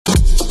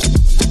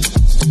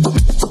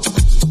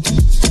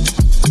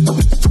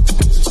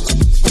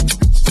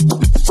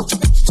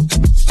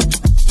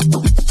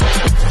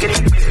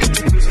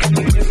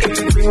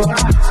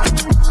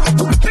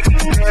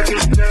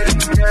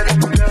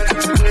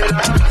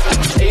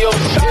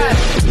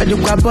And you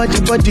got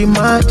body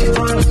mad.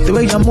 The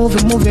way you're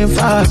moving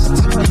fast.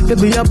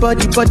 Baby, your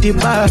body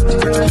bad.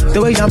 The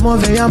way you're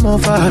moving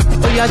fast.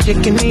 Oh, you're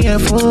shaking me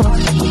and phone.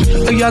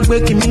 Oh, you're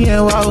breaking me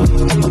and wow.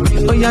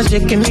 Oh, you're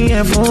shaking me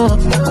and phone.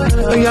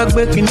 Oh, you're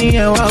breaking me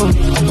and wow.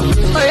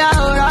 Oh, yeah,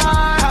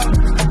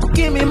 Aurora.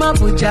 Give me my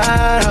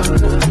pujara.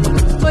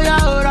 Oh, yeah,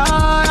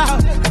 Aurora.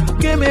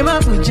 Give me my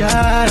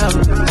pujara.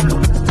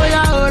 Oh,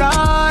 yeah,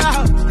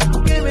 Aurora.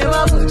 Give me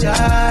my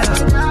pujara.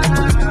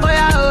 Oh,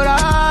 yeah, Aurora.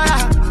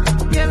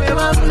 Give me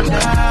my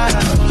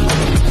pujara.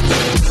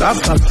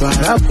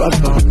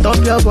 Top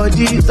your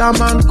body,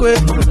 Saman quick.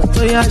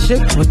 So yeah,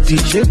 shake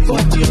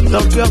body.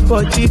 Top your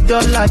body,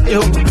 dollar de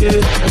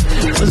okay.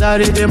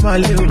 Ozare de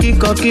male,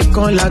 kick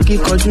on la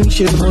kick on jun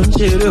she mon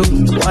chere.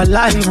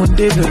 Wallahi mon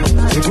debe,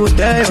 you go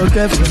tell your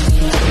girlfriend.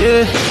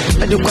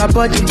 Yeah, and you got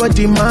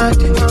body mad.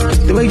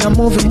 The way you're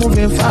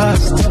moving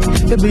fast.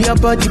 Baby, your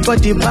body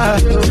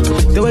bad.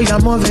 The way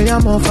you're moving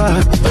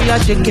fast. Oh, you're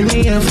shaking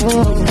me and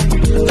phone.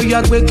 Oh,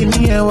 you're breaking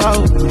me and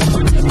wow.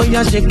 Oh,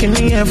 you're shaking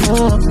me and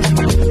phone.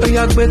 Oh,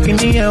 you're breaking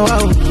me and wow.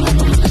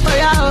 Oh,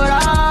 yeah,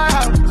 Aurora.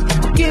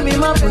 Give me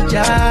my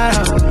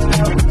pujara.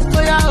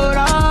 Oh, yeah,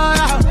 Aurora.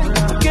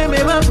 Give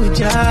me my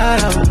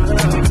pujara.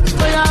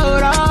 Oh, yeah,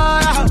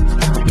 Aurora.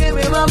 Give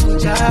me my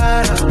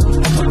pujara.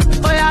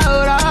 Oh, yeah,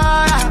 Aurora.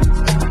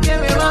 Give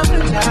me my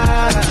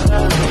pujara.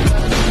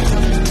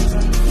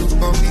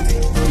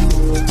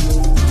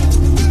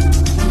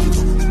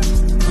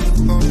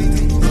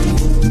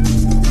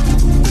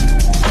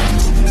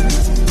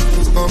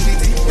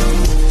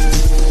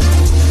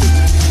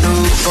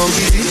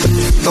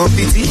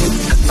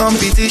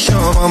 Competition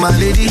for my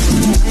lady.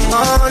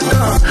 Oh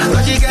no,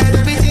 but she got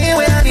everything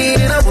where I need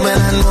in a woman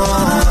and more.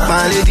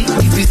 My lady,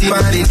 if you see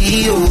my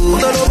lady,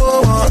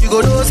 oh, you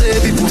go know say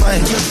people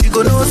fine. You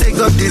go know say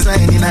God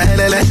design in a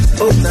LLA.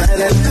 Oh, na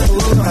LLA.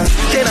 Oh,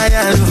 can I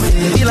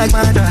be like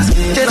my dress?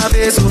 Can I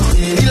be so?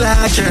 Be like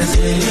actress.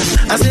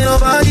 I say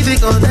nobody be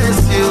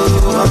contest you.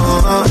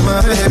 Oh, my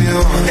baby.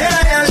 Can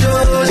I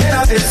show? Can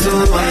I be so?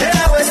 Can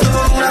I wear so?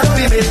 I don't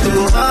be made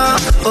to.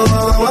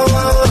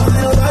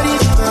 Nobody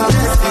be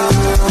contest you.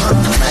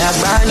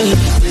 Ayabani,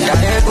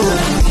 Yarego,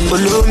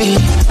 Polomi,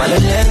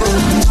 Malolego,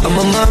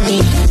 Mommy,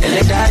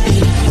 Elegadi,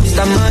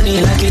 Mr. Money,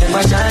 like it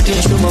was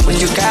chanting, show me what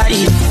you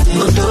carry.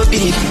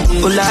 Otobi,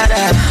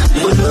 Olada,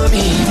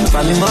 Polomi,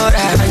 Mami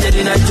Mora,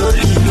 Angelina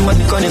Jolie, you want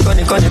to come,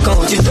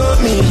 what you told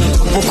me.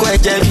 Moko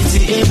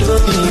Ejabiti,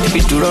 Indomie, if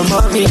you do a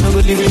mommy, no go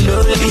leave it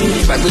lonely.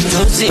 If I go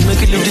to see,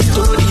 make you leave the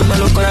story.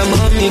 Malokora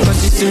mommy,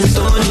 cause it's in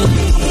Tony.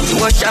 You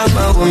wash out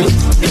my woman,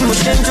 if you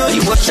change,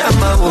 you wash out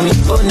my woman.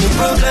 Only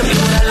problem is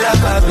not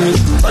love me.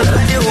 All I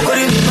do is go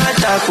in my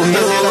talk for me.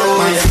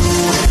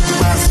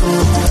 My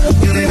soul,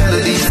 you the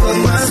melody for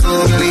my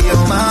soul, girl,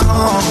 you're my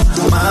own.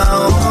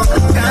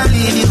 Can't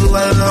leave you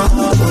alone.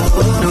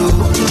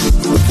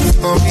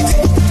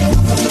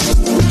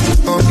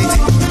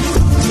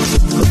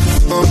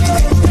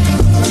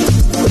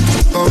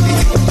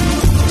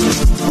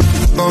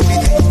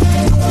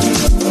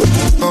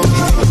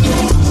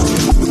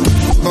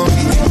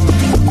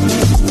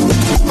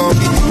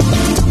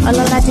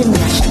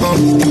 No,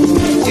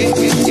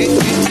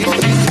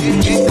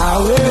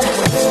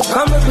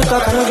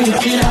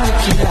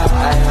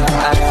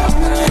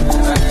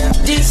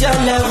 this your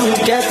level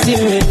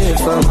getting me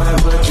for my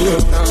body.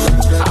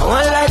 I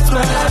want light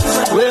my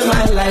with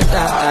my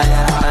lighter.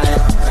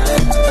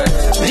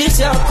 This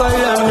your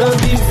color no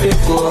be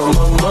fake, oh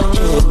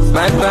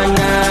my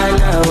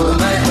banana, oh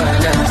my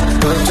banana,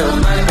 touch of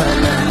my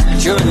banana.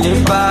 Show me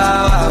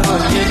power,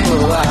 but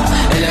people are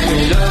let me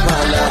love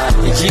my life.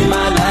 It's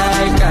my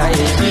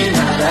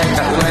like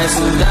my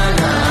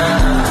Sudana.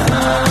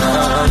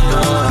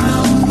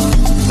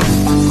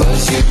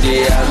 Cause you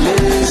dey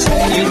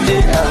amazing,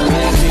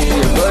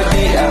 your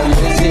body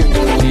amazing,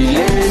 don't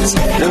relate,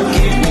 don't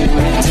keep me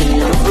waiting,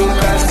 you're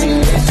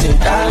procrastinating,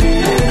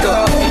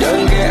 terminator,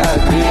 don't get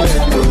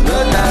agreement, don't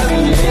not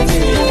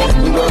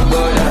terminating, go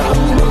down.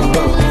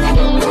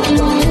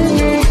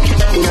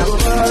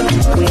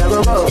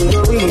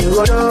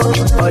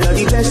 All of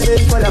the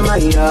blessings for my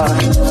yard,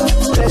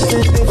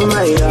 blessings for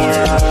my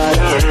yard.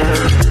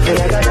 And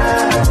I got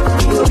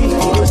you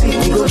go see,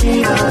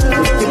 the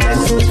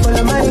blessings for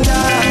my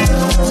yard,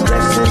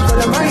 blessings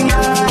for my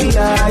yard.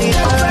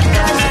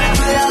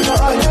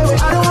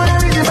 I don't wanna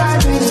read the bad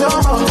things no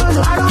more.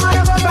 I don't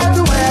wanna go back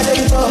to where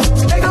they go.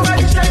 Take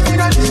nobody straight, you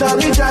know this is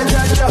me,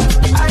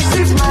 I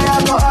sip my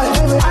alcohol.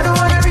 I don't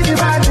wanna read the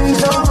bad things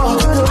no more.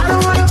 I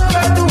don't wanna go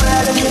back to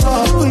where they go.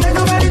 Take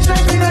nobody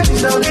straight, you know this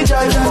is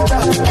me,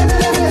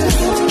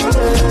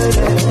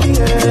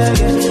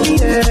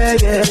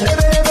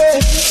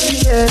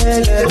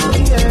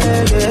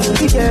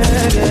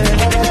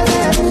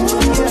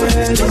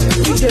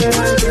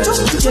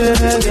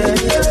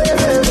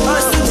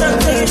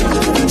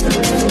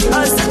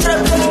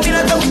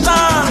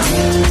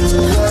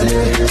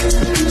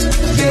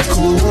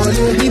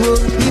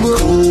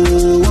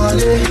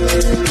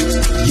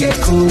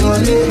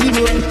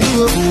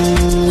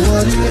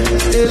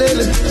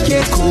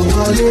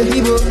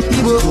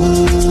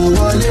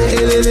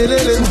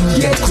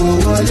 Yeah, cool.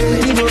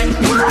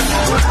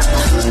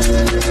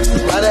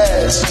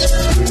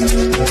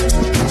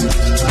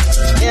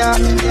 Yeah.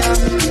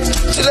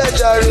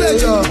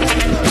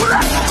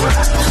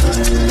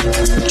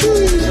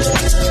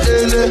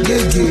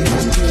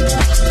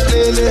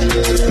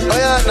 Oh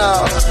yeah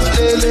now,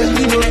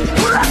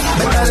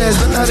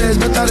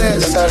 better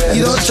rest.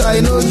 You don't try,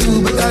 no do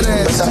better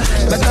rest.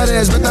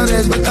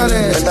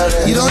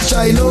 You don't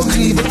try, no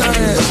grief, better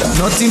rest.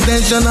 Not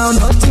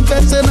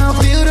intentional.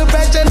 Feel the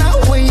pressure now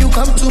when you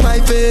come to my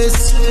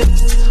face.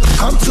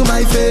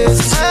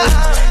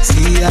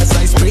 See as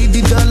I spray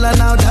the dollar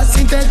now, that's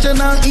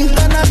intentional,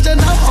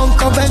 international,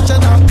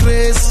 unconventional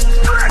grace.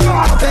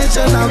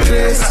 Conventional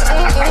grace.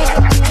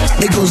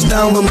 It goes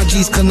down when my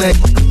G's connect.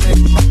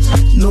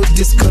 No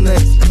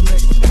disconnect.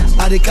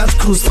 I the cat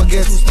cruise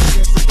forget.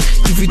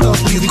 If you don't,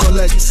 you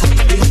collect.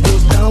 It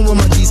goes down when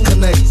my G's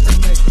connect.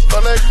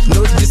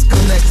 No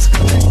disconnect.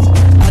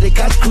 I the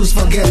cat cruise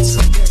forget.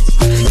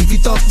 If you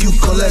talk, you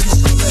collect.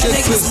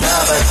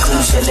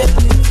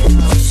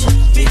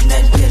 Big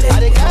man kill it.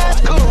 I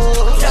got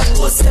cool. That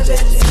was 7.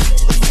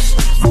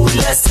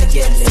 Less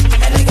again.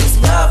 And I guess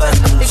never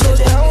cool. It goes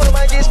down when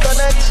my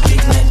disconnect.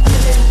 Big man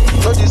kill it.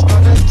 No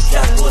disconnect.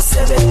 That was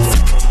 7.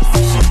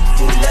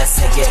 Less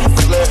again.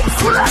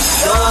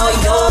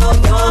 Yo.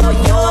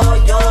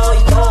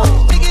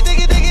 Diggy.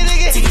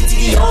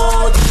 Diggy, yo.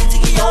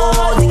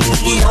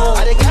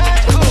 I got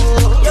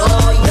cool. Yo.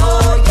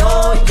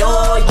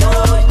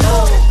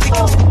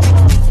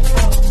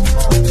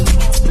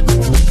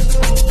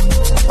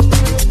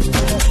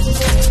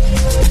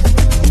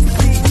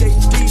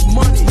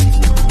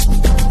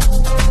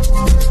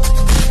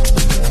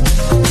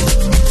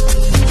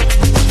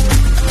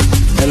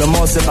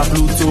 C'est pas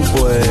Pluto,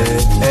 boy.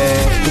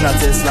 Une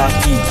Tesla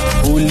qui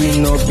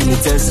pulling up in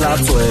Tesla,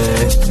 boy.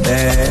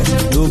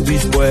 No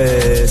beach,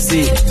 boy.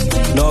 See,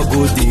 no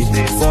go day.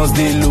 Phones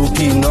they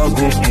looking, no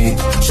go pay.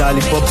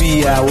 Charlie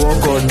Poppy, I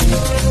walk on me.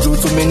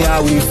 Pluto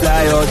mania, we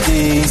fly all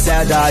day.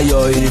 Inside that,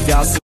 yo, if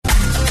you're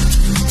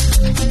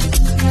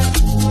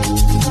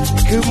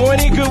Good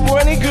morning.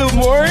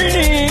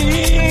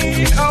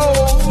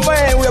 Oh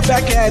man, we're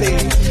back at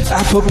it.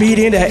 Afrobeat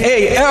in the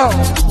AM.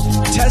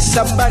 Tell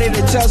somebody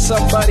to tell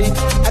somebody.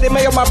 I didn't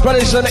make up my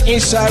brothers on the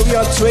inside. We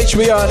on Twitch,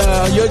 we on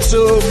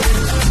YouTube,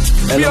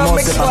 we on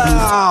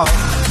Mixcloud.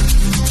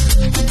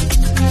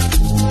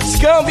 It's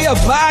gonna be a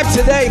vibe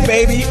today,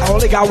 baby. I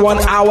only got 1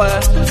 hour.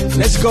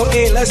 Let's go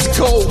in,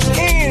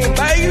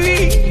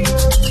 baby.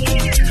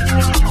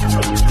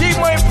 Keep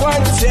my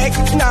one tick.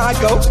 Nah,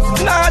 go.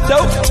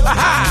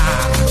 Aha.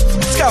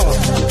 Let's go.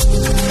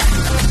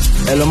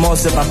 Elmo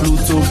c'est pas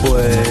Pluto,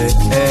 boy.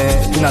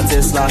 Une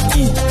Tesla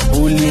qui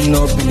pulling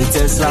up in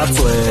Tesla,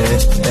 boy.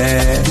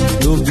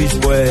 No beach,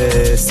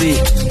 boy. See,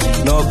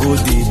 no go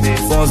day.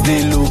 Phones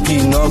they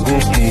looking, no go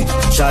pay.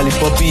 Charlie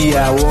Poppy,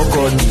 I walk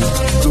on me.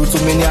 Pluto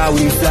mania,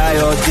 we fly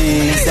all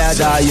day. Inside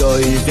that, yo,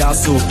 if you're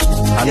so.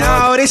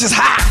 Yo, this is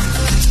hot.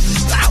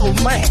 Oh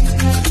man.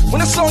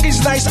 When a song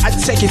is nice, I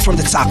take it from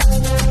the top.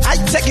 I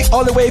take it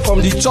all the way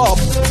from the top.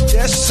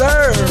 Yes,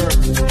 sir.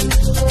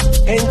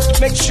 And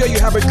make sure you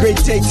have a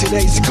great day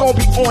today. It's gonna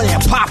be on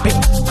and popping.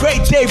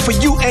 Great day for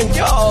you and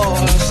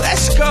yours.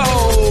 Let's go.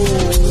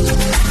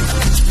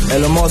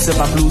 Elmo c'est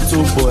pas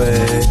Pluto, boy.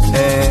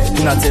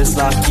 Une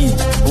Tesla qui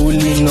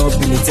pulling up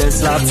in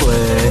Tesla,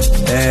 boy.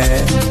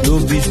 No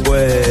beach,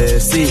 boy.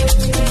 See,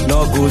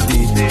 no go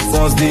day.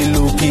 Phones they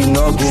looking,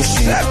 no go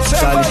pay.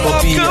 Charlie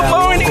Poppy, I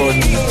walk on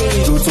me.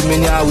 Pluto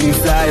mania, we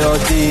fly all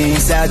day.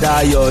 Inside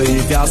that, yo,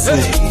 if you're so.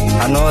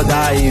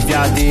 Another if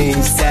you're day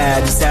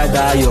inside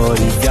that, yo,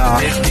 if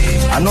you're.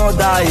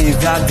 Another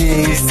if you're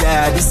day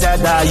inside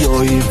that,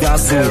 yo, if you're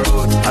so.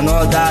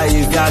 Another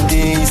if you're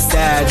day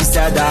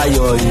inside that,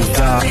 yo, if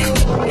you're.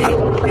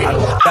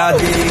 That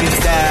day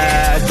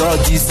inside,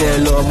 dodgy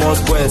sell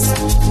almost quest.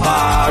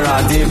 Para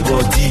de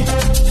body,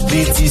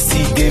 BTC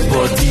de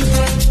body,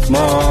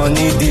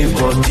 money de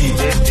body.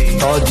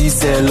 Dodgy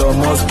sell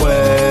almost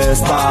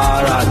quest.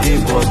 Para de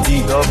body,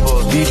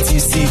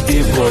 BTC de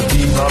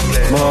body,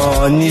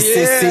 money.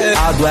 Say,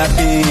 how do I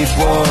pay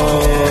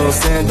for?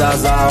 Send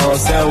us out,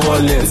 send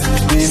wallets.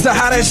 It's the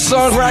hottest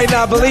song right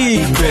now, I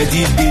believe.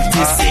 Credit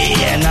BTC,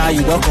 and now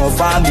you don't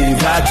confirm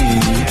if you're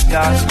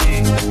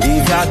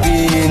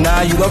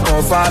now you gon'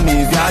 confirm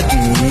if you're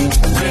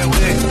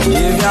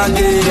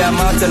I'm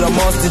out tell them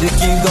us to the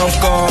kingdom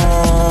come.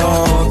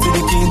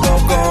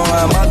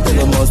 I'm out tell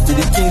them us to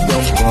the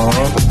kingdom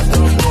come.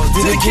 To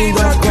the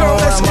kingdom come.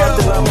 Let's go.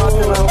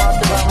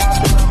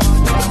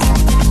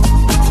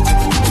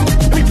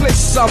 Let me play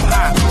some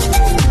hot.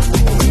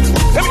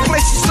 Let me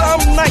play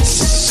some nice.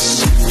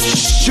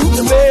 Shoot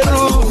the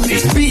middle.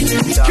 Beat.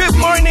 Good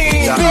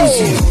morning.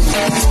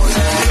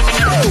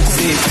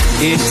 See,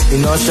 if you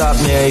not sharp,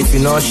 man, if you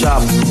not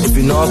sharp, if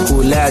you not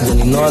cool, lad, then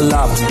you not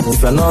laugh.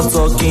 If you're not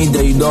talking,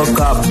 then you don't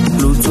cap.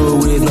 Pluto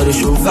with not the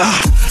show.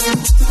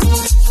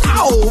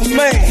 Oh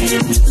man,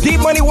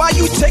 D-Money, why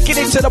you taking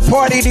it to the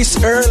party this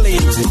early?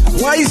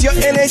 Why is your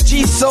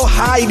energy so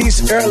high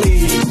this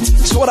early?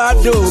 That's what I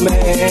do,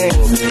 man.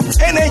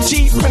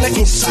 Energy from the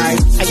inside.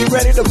 Are you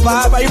ready to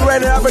vibe? Are you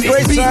ready to have a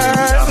great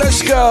time?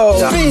 Let's go.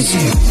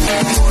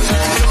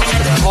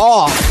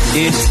 Oh.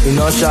 If you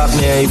not sharp,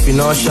 man, if you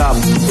not sharp,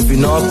 if you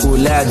not cool,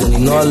 lad, then you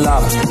not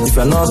laugh. If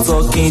you're not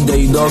talking, then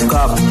you don't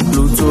cap.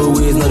 Pluto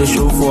is not the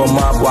show for a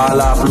map.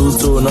 Voila,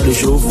 Pluto, not the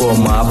show for a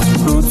map.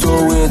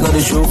 Pluto is not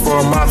the show for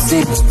a map.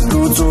 See,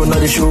 Pluto, not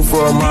the show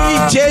for a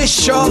map. DJ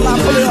Shola,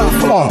 pull it up,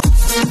 come on.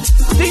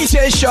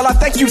 DJ Shola,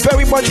 thank you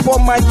very much for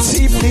my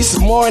tip this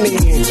morning.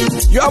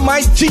 You're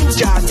my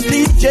ginger.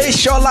 DJ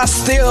Shola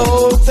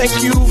still,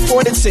 thank you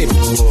for the tip.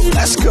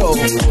 Let's go.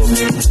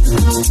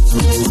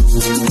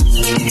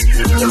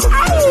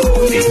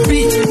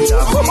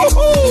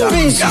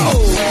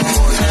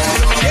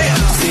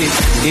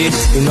 If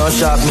you not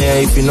sharp,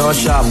 man, if you not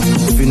sharp,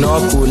 if you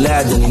not cool,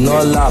 lad, then you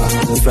not laugh.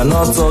 If you're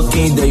not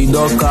talking, then you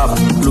don't cap.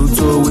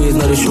 Pluto is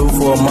not the show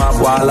for a map.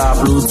 Voila,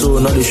 Pluto,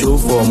 not the show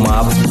for a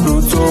map.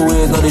 Pluto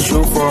is not the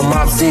show for a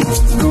map. See,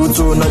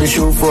 Pluto, not the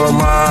show for a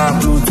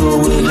map. Pluto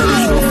is not the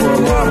show for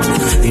a map.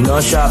 You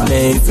not sharp,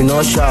 man, if you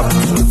not sharp,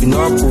 if you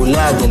not cool,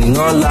 lad, then you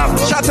not laugh.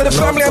 Shout to the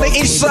family on the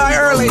east side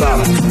early.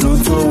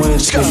 Pluto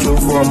is the show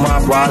for a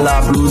map.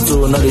 Voila,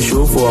 Pluto, not the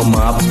show for a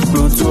map.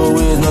 Pluto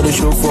is not the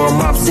show for a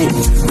map. See,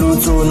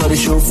 Pluto, not the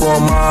show for a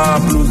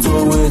map.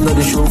 Pluto is not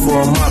the show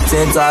for a map.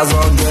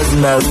 10,000 girls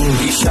in my room.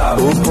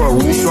 Oh, bro,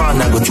 which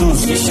one I go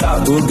choose?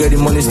 Go get the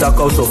money, stack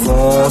out of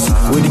funds.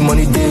 With the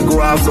money, they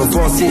go out of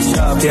funds.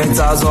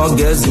 10,000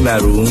 girls in my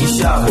room.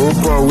 Oh,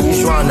 bro,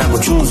 which one I go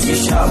choose?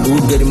 Go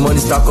get the money,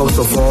 stack out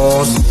of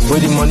funds.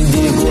 With the money,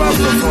 they go out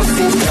of funds.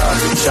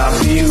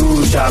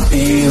 Shapiru,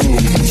 Shapiru,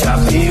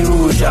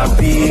 Shapiru,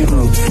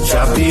 Shapiru,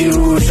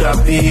 Shapiru,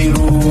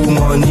 Shapiru,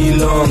 money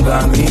long,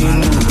 I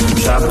mean.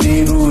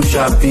 Shapiru,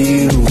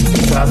 Shapiru,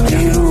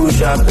 Shapiru,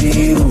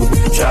 Shapiru,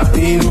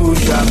 Shapiru,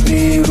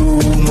 Shapiru,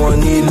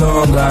 money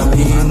long, I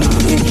mean.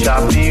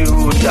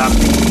 Shapiru,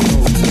 Shapiru,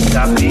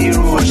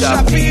 Shapiru,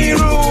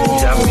 Shapiru,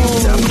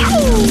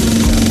 Shapiru.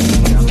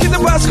 Keep the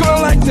bus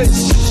going like this.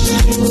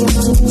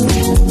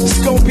 It's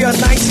gonna be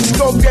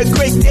a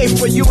great day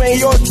for you and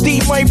your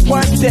D-Money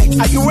deck.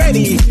 Are you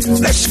ready?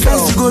 Let's go.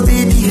 First you go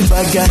be the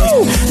bad guy,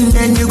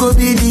 then you go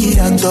be the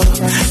actor.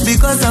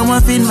 Because I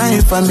want to feed my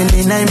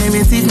family, now make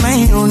me feed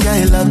my own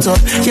guy laptop.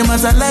 You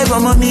must alive for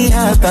money,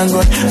 thank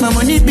God. My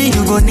money big,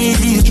 you go need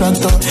the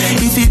tractor.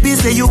 If it be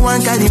say you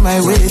want carry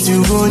my weight,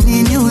 you go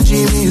need new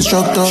gym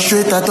instructor.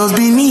 Straight out of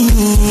Benin,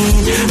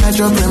 I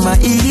drop in my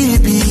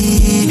EP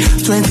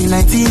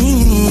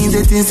 2019.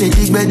 The things say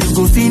big bed you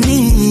go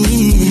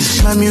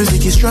finish. My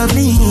music is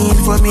traveling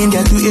from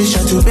India to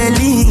Asia to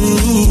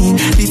Berlin.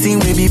 This thing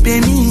will be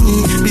pay me.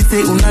 Be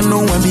say una no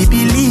one be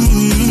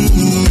believe.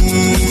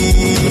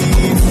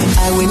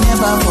 I will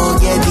never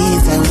forget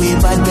this. And we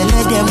bad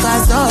belly them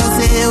cast us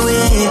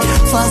away.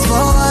 Fast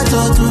forward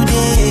to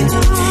today.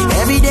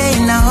 Every day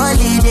in a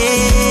holiday.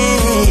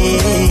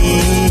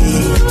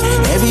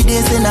 Every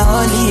day's in a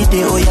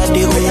holiday. Oh yeah,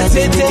 me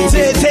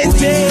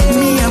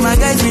and my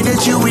guys with the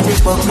chill with the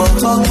pop.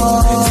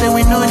 Say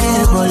we know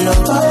they go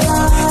love.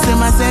 Say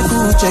my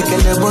circle check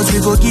and the boss we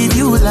go give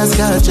you last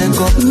guy check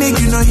up. Make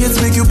you no hate,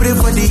 make you pray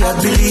for the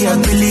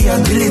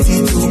ability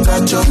to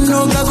catch up.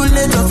 No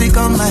calculator fi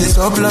come my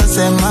surplus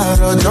and my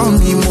road don't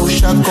be more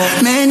shack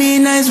up. Many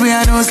nights where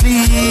I don't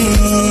sleep,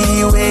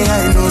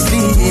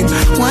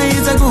 Why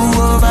is I go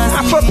over?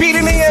 Afrobeat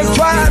in the air,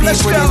 drive,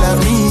 let's go.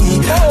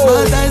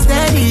 But I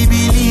steady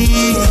believe.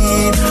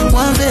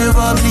 One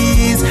favor,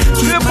 please.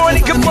 Good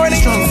morning, good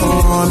morning. Strong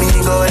for me,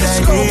 God, I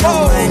lay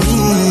on my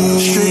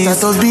knees. Straight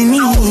out of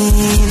Benin,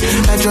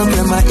 I dropped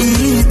in my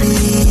EP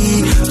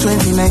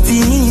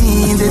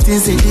 2019. The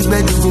things say big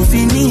bed to go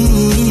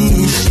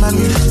finish.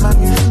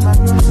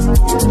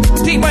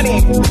 D-Money.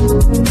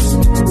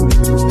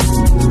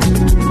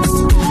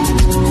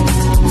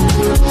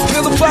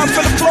 Feel the bump,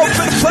 feel the flow,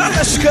 feel the fun,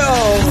 let's go.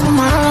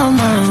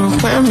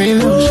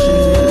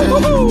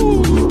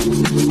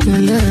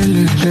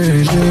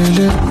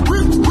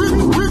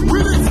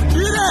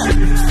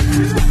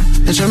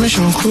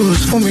 Mission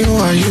cruise for me, who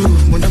are you?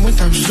 When I'm with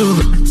them, so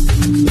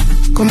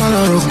come on,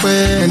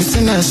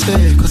 anything I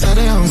say, cause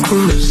I on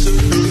cruise.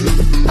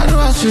 I do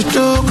what you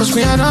do, cause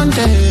me, I don't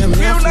dare.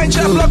 Real night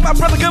job, block, my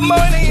brother, good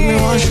morning. Give me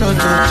one shot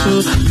or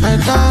two. I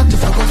doubt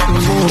if I go for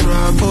more,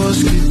 I boss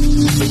it.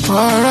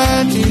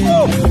 Already,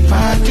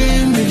 I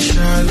didn't be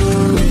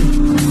shallow.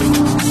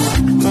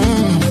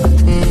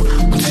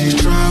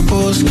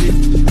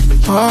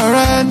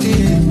 Already,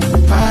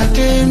 I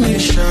didn't be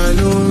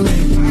shallow.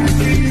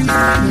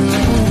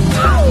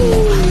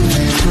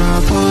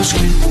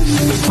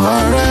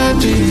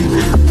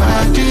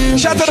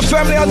 Shout to the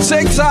family on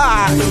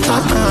TikTok.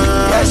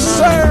 Yes,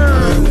 sir.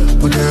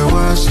 But there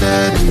was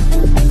steady.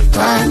 I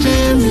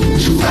didn't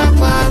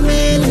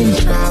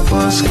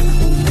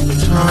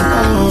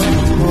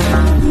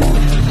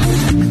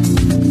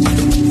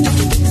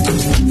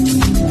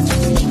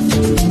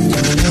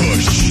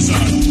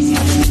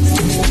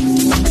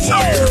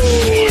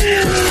Fire.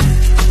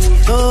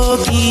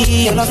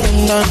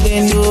 don't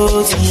they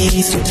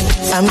notice?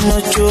 I'm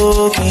not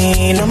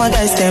joking. All my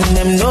guys,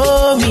 them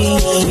know me.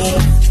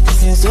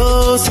 Since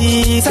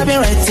 06, I've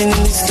been writing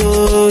this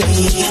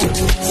story.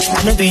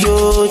 I know the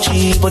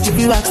OG, but if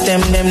you ask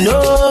them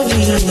know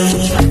me.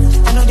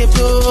 I know the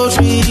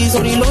poetry, so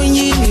they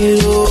lonely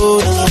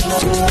melody.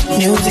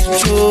 Music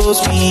shows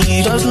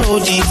me, just know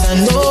this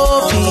and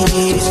know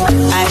peace.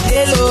 I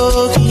stay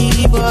low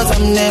key, but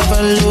I'm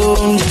never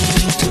lonely.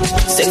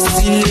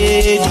 Sexy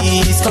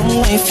ladies, come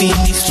and feel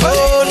me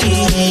slowly.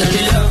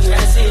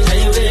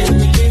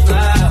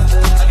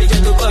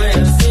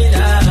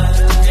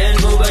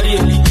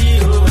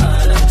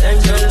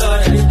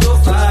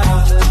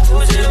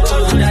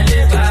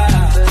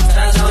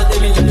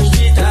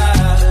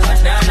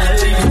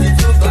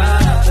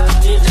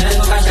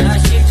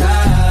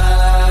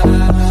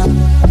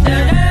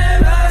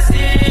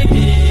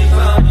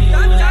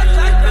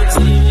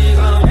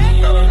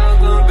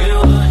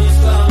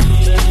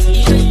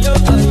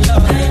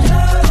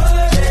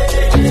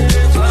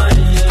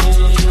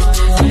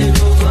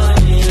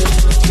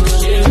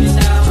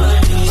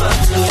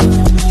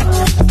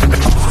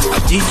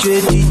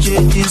 DJ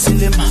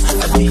Dinsilima,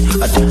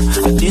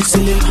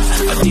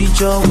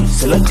 DJ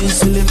Winsel,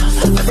 Dinsilima,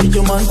 DJ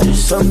Man,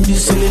 some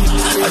Dinsilima,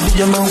 DJ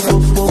Man,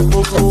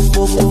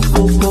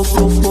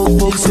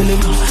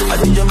 Dinsilima,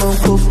 DJ Man,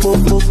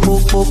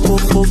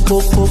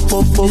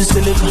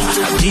 Dinsilima,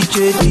 DJ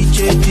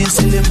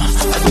Dinsilima,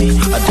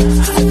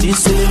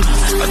 Dinsilima,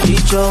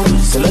 DJ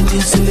Winsel,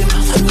 Dinsilima,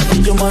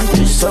 DJ Man,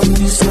 some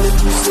Dinsilima,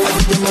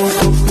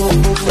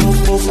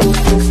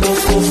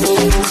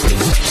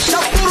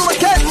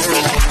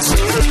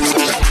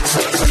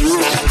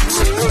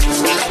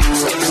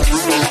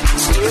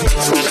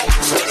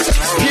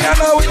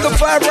 Piano with the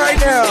vibe right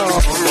now.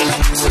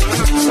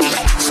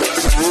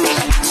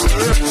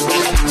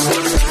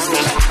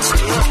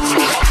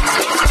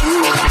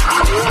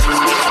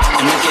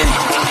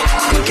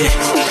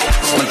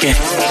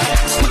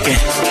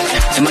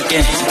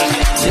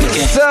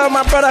 So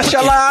my brother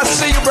Shala, I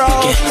see you, bro.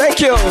 Thank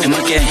you.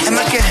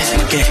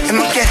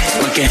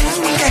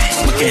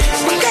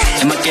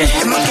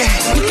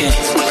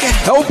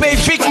 Oh,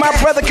 baby, my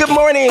brother, good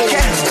morning.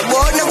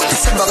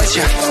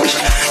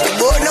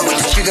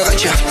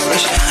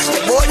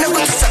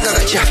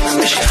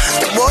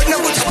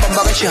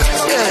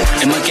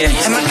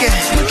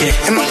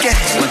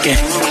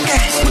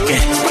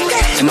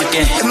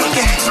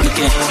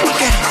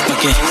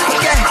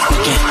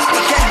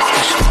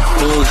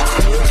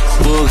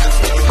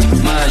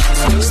 Mal,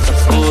 está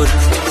por,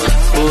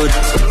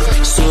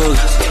 sug,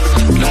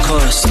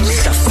 Lacoste,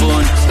 está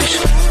fun,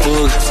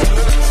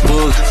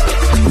 bug,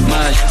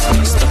 mal,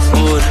 está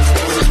por,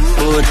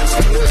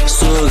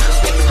 sug,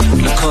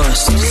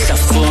 Lacoste, está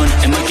fun,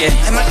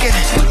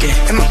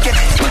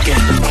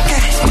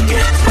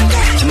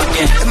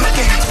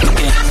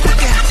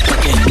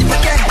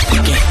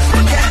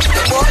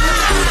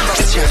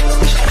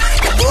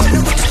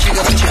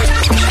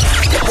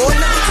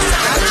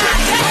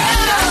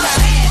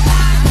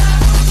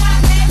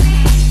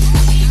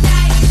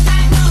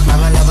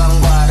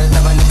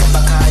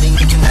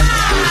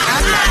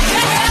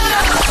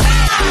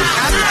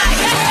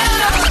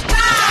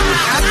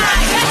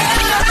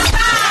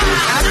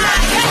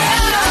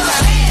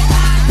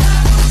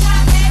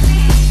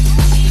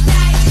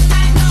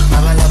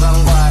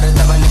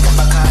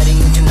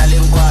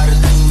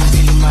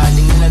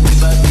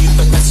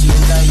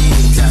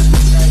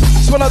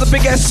 One of the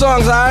biggest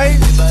songs, alright?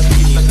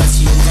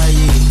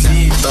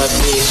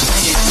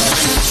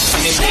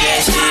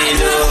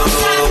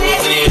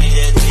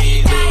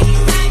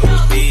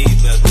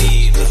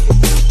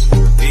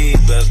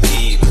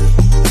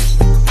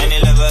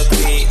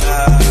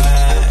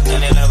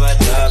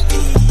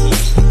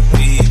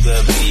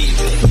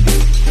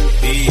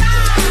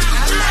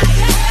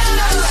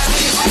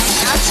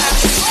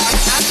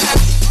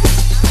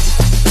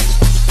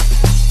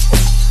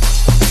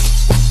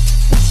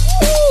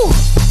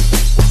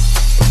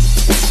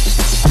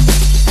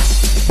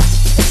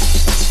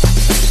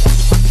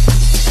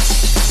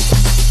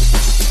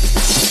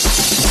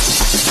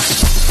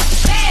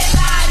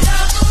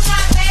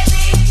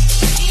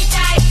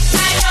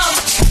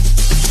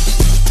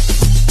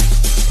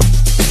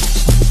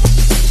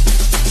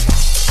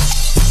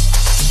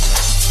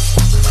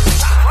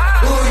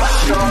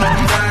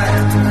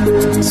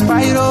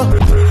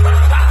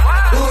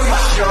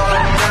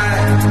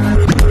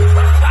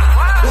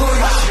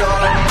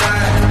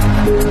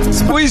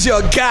 Who's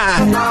your guy?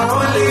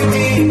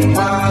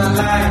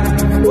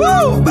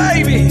 Woo,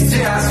 baby!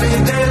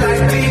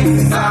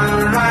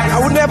 I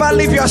will never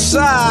leave your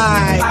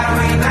side.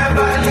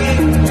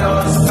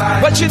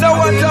 But you know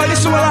what, though? This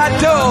is what I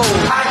do.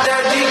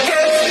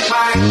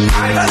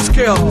 Let's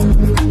go.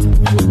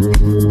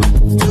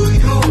 To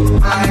you,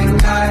 I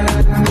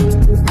die.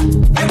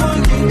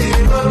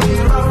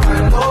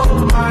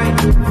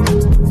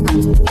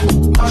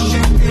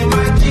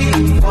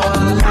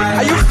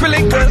 Are you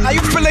feeling good? Are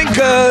you feeling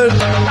good?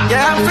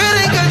 Yeah, I'm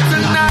feeling good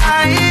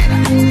tonight.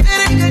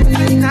 Feeling good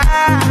tonight.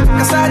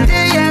 Cause I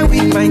stay here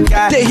with my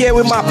guy. Stay here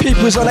with my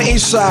peoples on the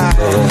east side.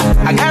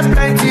 I got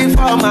plenty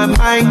for my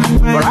mind,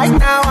 but right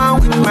now I'm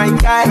with my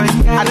guy.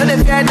 I know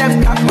they fear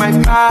them got my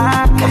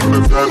back.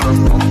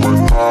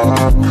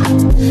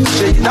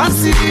 So you don't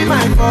see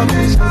my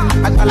formation.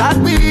 I call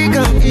out big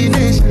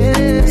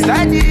combination.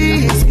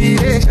 Steady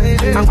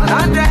inspiration. I'm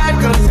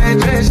 100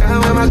 concentration.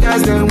 When my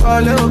guys them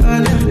all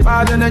over,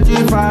 bad energy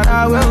far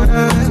away.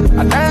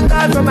 I thank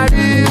God for my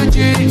real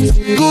G's.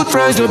 Good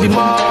friends will be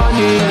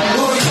money.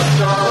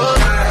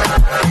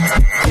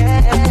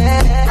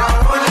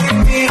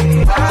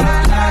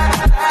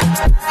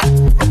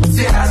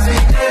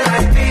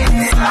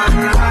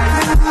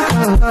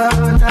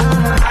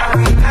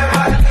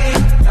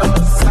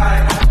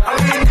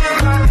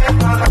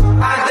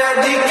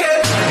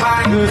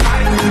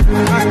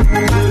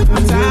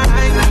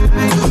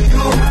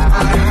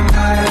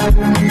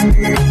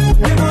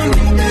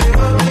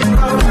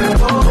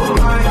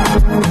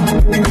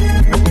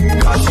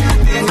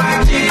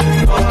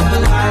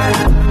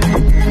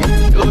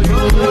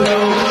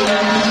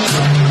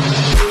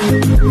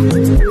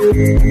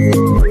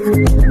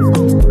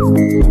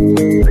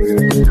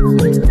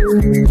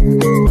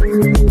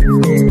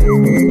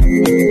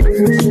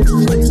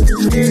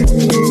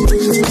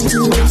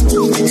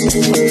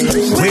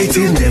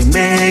 Waiting to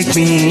make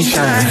me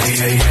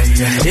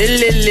shine.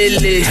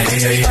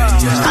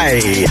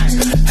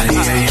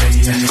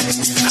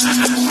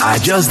 I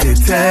just did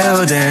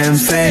tell them,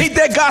 say, Eat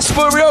that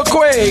gospel real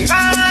quick.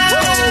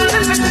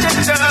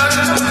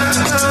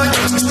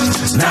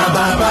 now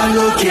Baba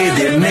look at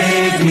they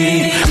make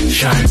me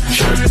shine,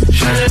 shine,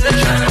 shine,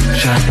 shine,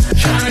 shine,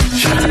 shine,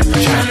 shine,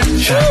 shine,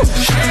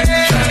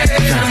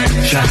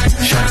 shine,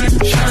 shine,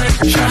 shine,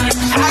 shine.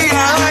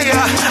 Higher,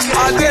 higher,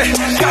 ade,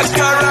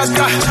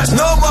 kakaraka.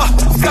 No more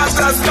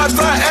scatter,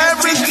 scatter.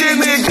 Everything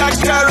is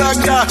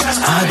kakaraka.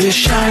 I dey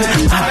shine,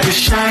 I dey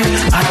shine,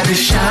 I dey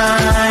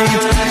shine,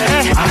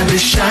 I dey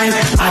shine,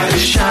 I dey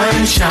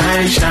shine,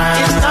 shine,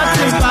 shine. It's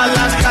nothing but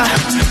laka.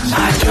 I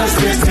just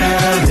dey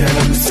tell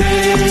them,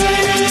 say,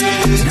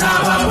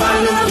 now Baba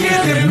look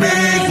at they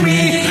make me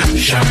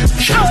shine,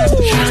 shine,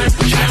 shine,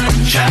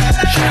 shine, shine,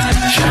 shine,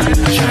 shine,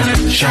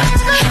 shine, shine,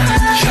 shine,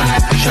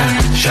 shine,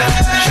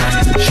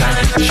 shine,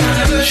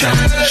 shine,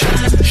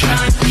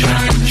 shine,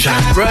 shine,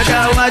 shine.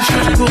 Brother, what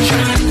you do?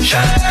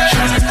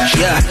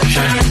 Yeah.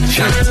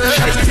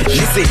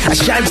 Listen, I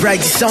shine bright,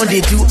 the sound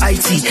they do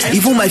IT.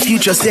 Even my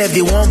future self,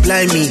 they won't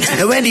blind me.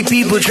 And when the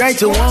people try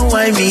to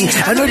one-wine me,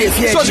 I know they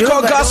fear. So it's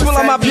called gospel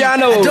on my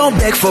piano. I don't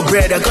beg for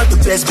bread, I got the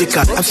best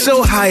baker. I'm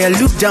so high, I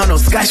look down on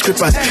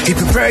skyscrapers. He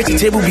prepared the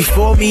table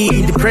before me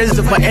in the presence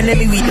of my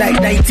enemy with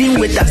like 19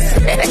 with us.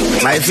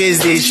 My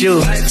face they show,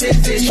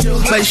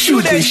 my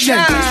shoe they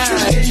shine.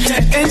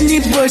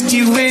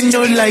 Anybody we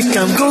know like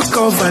I'm go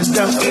cover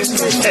down.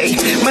 Hey,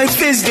 my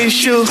face they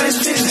show,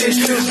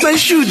 my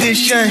shoe they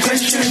shine.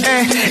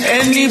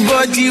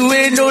 Anybody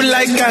we know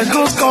like I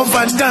go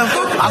cover down.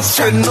 I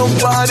said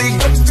nobody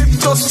got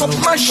it to stop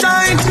my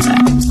shine.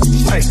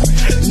 Hey,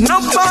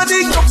 nobody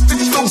got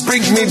it to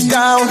bring me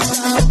down.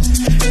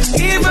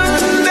 Even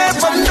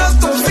never not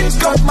to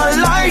think of my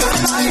life.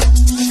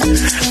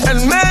 And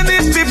many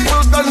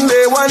people done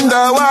they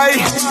wonder why.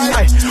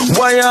 Hey,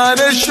 why are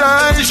they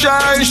shine,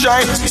 shine,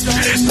 shine?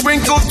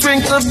 Twinkle,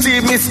 twinkle,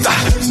 see me star.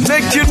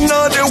 Make you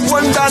know they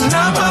wonder.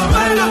 Now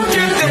Baba look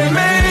at they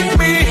make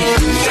me.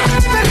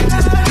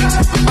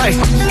 Hey,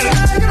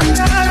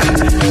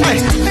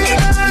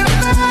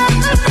 hey.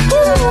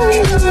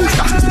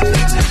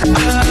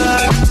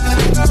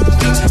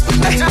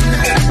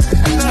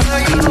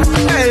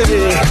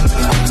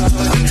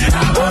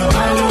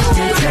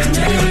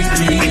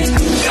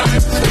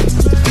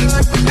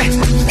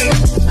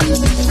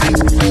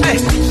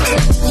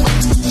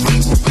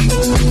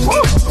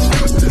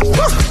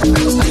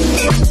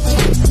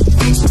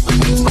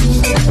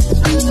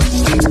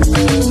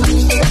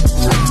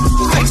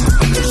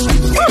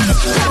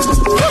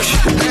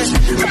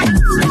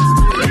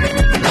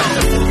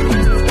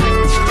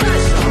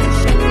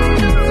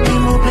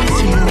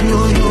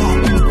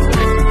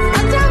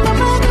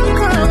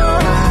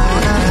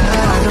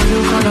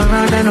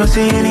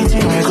 Say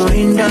anything we go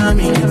hinder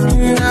me.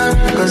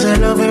 Cause I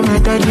love when my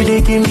daddy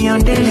they give me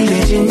on daily,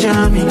 they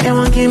ginger me. They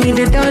won't give me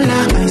the dollar,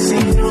 I say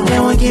no. They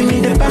won't give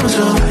me the pound,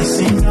 so I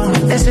say no.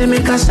 They say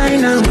make a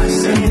sign up, I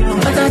say no.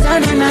 But I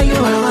tell them now you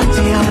I want it,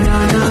 oh no,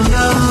 no,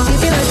 no.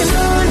 If you like to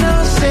know,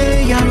 no,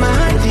 say you're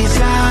my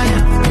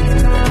desire.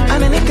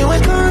 And anything we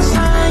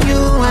concern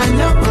you, I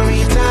know go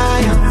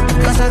retire.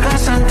 Cause I got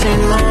something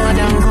more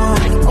than gold.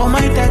 Oh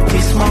my debt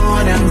is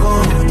more than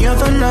gold. You're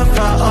the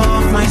lover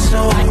of my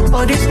soul.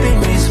 Oh this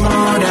thing is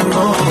more than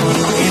gold.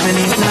 Even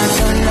if not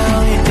so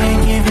low, it they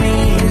give me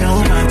no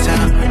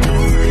matter.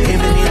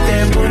 Even if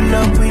they pull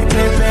up with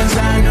papers,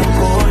 I no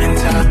go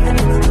enter.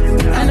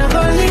 I no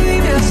go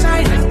leave your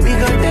side. We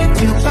go take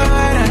you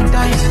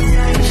paradise.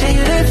 Say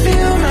you they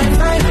feel my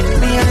vibe.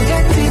 Me I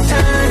get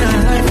eternal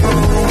life. Oh,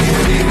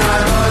 if you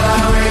not all the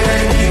way,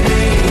 they give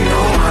me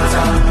no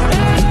matter.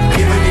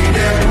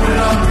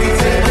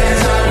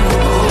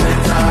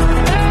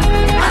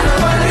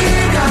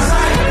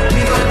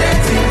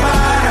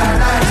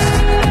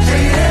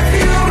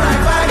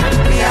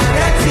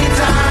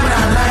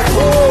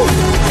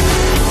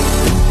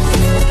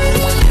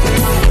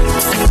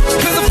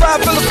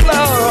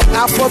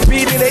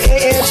 Afrobeat in the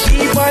AM,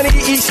 money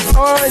is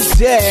on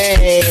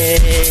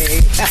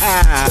day.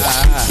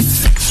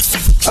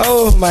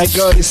 Oh my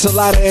God, it's a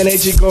lot of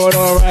energy going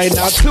on right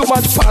now. Too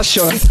much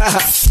passion.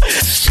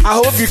 I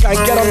hope you can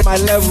get on my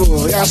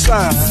level. Yes,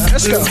 sir.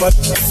 Let's go.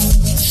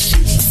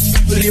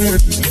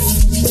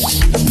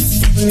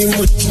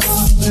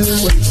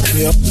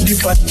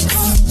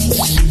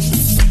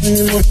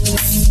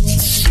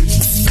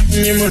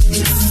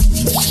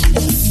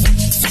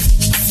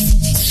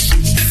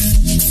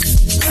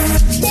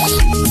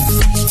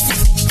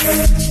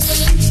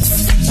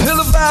 Feel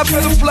the vibe,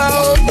 feel the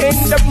flow. In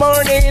the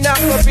morning,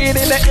 Afrobeat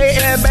in the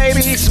AM,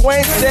 baby. It's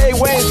Wednesday.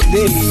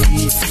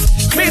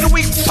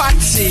 Midweek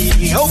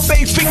party. Oh,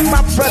 baby,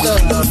 my brother.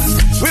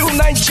 Real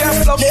night jam,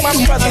 love my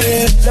brother.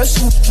 Let's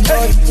shoot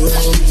my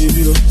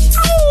baby.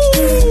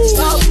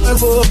 Stop my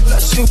boy,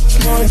 let's shoot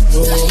my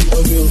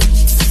baby.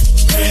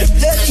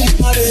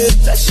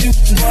 Let's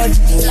shoot my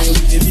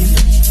baby.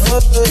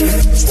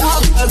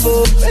 Stop my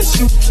boy, let's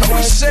shoot my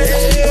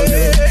baby.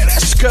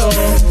 Let's go.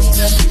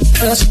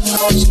 Let's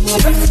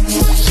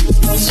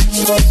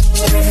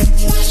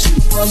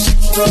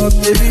go,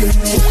 baby.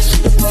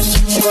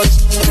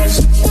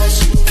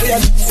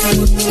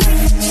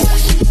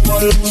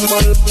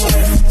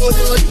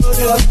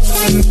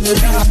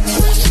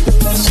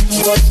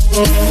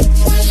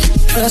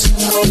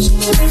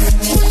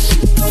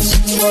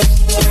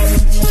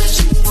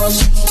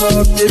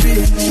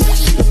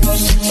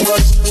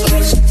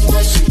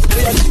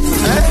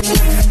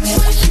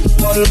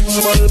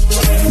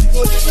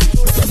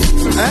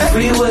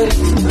 Freeway,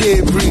 gay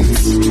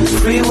breeze.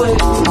 Freeway,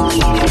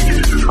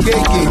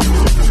 gay.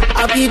 I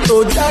be to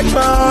that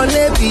man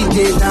every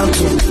day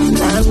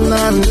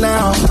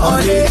now,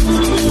 all day.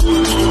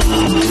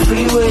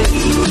 Freeway.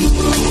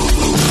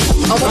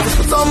 I want to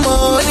put some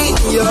money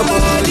in your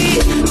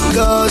body,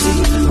 cause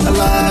I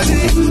like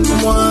it,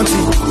 I want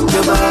it,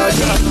 your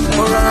body,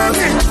 around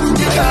it,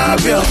 the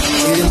cabin.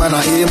 Hey man,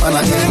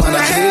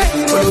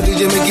 follow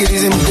DJ make it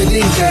easy, make the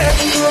link.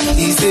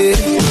 He said,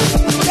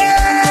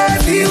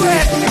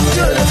 everywhere,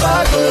 to the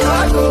bottle,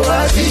 I go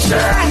as he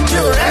shine.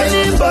 To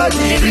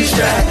anybody be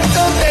shy,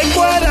 don't take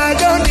what I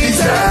don't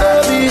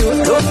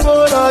deserve. Don't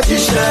follow the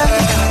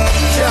shine.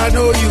 Say I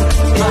know you,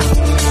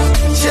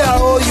 say I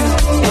owe you.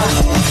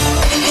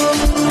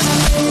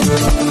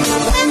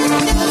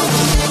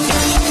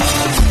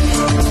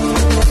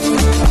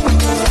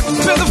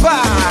 Feel the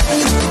vibe.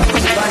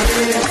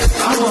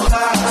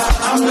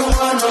 I'm the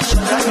one who should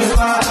have me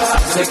back.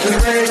 Take it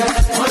away,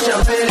 watch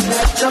your face,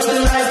 jump the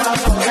life up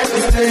from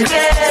everything.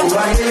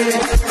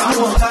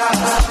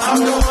 I'm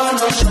the one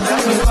who should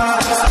have me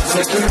back.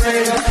 Take it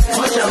away,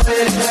 watch your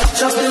face,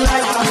 jump the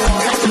life up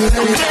from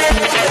everything.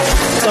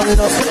 Turn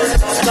up.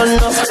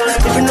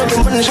 If you know the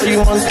money, so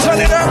you want turn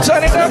it up.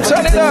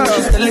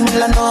 She's telling me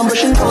like no, but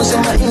she knows I'm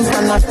my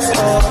internet.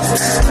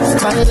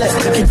 Ballet,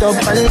 make it up,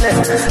 ballet.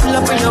 Pull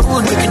up in your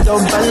hood, make it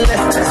up, ballet.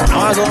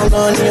 Now I go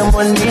on your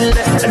money,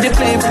 let they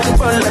play with the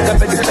ball like a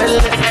baby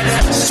pellet.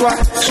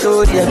 Swat,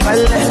 slow, yeah,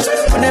 ballet.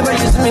 Whenever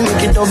you see me,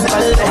 make it up,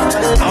 ballet.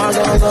 Now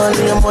I go on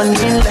your money,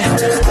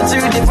 let's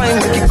see the fine,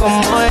 make it come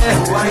on,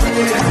 yeah.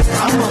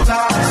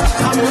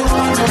 I'm the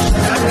one who should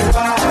have me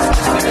back.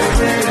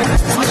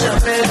 What's your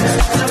face?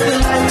 Something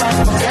like that,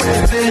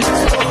 everything.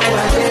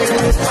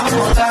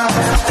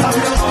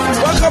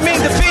 Welcome in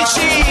the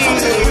Fiji.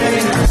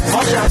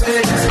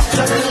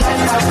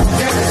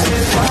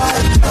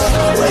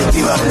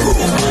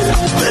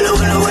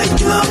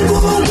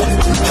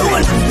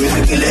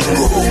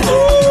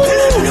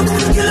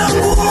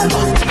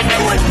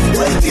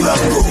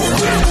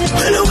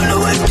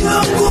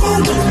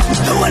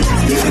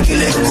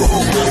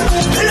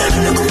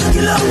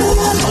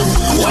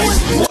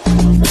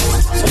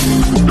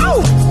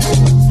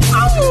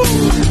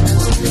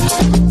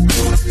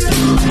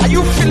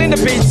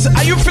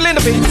 Are you feeling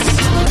the beats?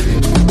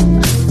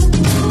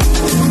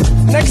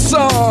 Next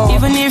song.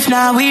 Even if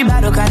now we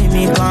battle, carry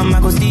me come, I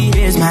go see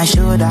here's my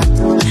shoulder.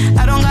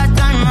 I don't got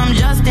time, I'm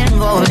just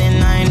involved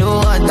and I know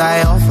what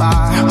I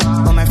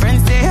offer. But my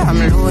friends say I'm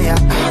loyal.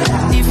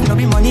 If no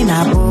be money,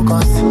 not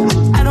focus.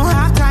 I don't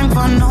have time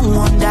for no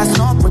one that's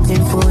not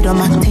putting food on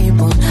my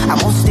table. I'm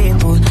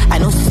unstable, I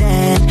no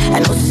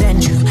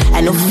send you,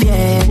 I no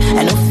fear,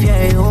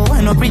 oh,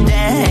 I no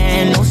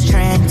pretend, no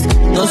strength.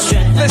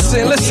 Listen.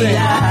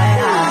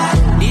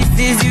 This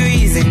is the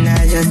reason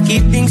I just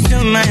keep things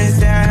to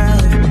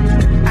myself.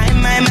 I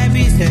mind my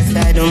business,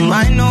 I don't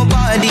mind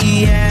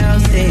nobody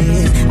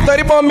else's.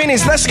 30 more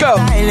minutes, let's go.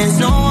 Silence,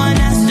 no one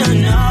has to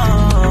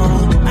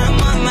know. I'm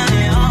on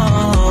my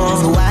own.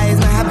 So why is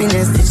my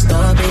happiness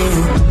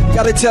disturbing?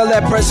 Gotta tell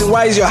that person,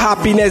 why is your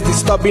happiness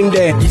disturbing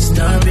them?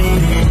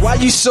 Why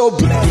you so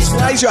blessed?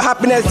 Why is your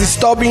happiness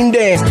disturbing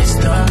them?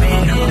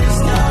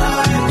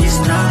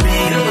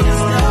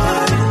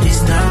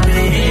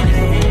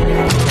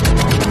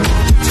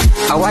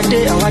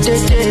 Awade,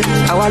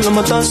 awa no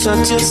mo ton so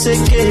ti o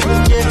seke,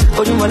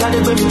 ojúmọ́ lade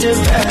gbe mi de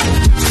be.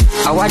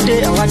 Awade,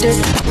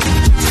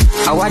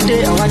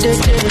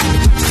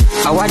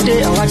 Our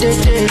day,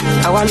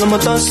 our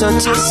lomoton son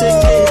to say,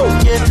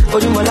 yeah,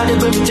 only my lady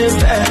baby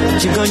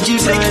she gon'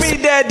 Jesus. Take me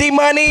there,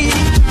 D-Money.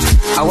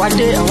 Our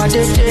day,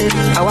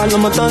 our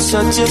lomoton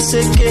son to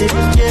say,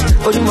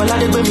 yeah, only my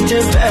lady baby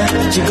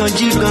she gon'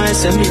 Jesus.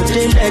 Send me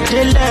tell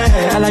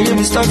I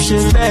me stop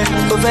shit back.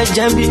 Over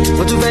jambi,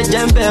 go to bed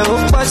jambe,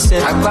 oh, pass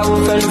it. I go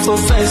over for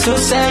fence, so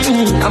say,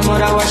 I'm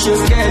what I wash your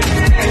get.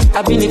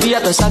 I've been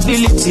the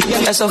stability,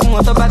 as of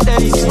motor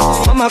battery.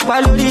 Mama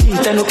palori,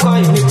 then no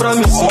call me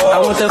promise. I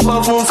want a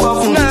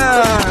phone.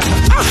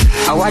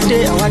 Our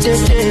day,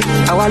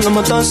 our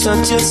lomoton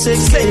son to say,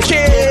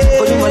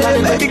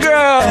 baby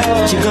girl,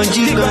 she gon'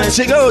 Jesus.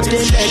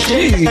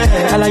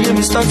 I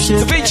me stop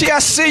shit. Vinci, I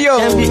see you.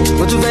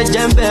 Go to bed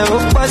jambe, oh,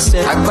 pass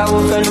it. I go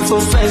over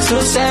for fence,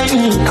 so say,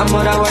 I'm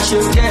what I wash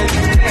your get.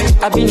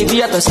 I've been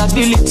the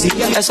stability,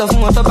 as of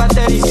motor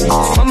battery.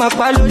 Mama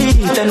palori,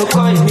 then no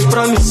call me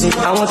promise.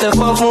 I want a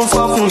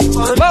phone.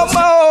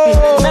 Momo!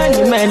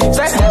 Many,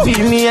 back be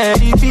me and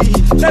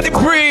let it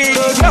breathe.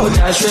 No,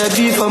 that's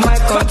ready for my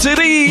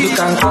country. You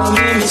can call me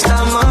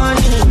Mr.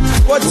 Money.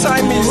 What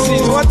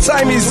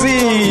time is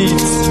it?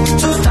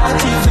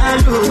 2:30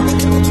 value.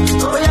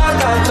 Oh, yeah, I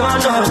got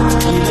turn up.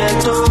 Let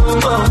go.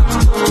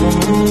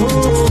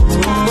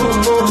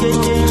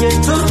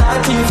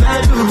 2:30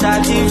 value.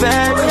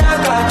 Oh, yeah, I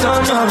got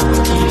turn up.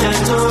 Let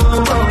go.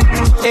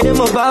 Ere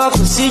mo ba wa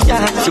kusija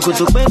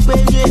ṣòkòtò pẹ́pẹ́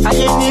yé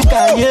ayé ní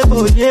kàyé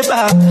bòye bá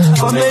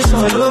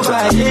formation ló bá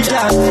yé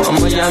jà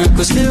ọmọ ìyá mi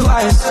kò stay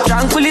wise.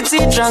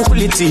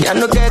 Tranquility I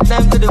no get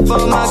time to the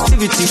form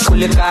activity kò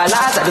lè kà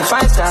láti I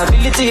define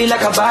stability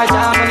like a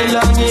badger money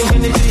long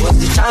infinity. What's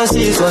the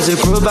chances, what's the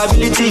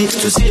probability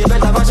to see a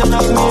better version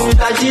of me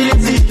with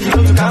agility.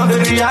 No count the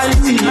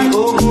reality,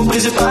 ogun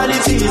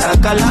principality and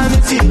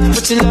calamity. Mo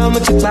ti lọ mo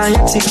ti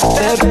pààyàn tí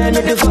bẹ́ẹ̀ no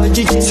dey for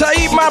jíjí.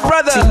 Taib, my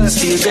brother.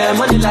 See their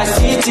money like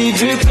CT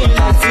dripping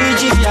like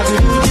Fiji.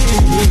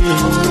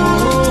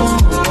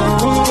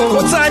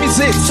 What time is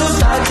it?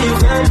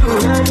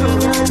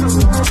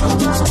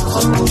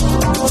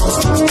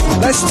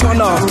 Let's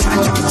turn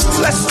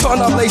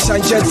up, ladies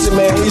and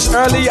gentlemen. It's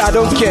early, I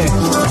don't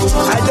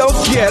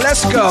care.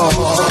 Let's go.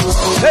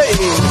 Hey.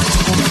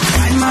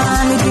 Bad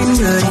man looking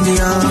good in the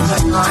yard.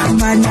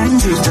 Bad man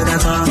drift to the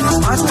car.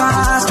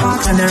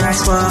 Park on the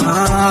rest for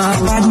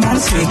bad man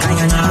straight on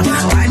your knob.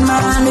 Bad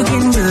man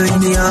looking good in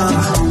the yard.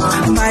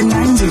 Bad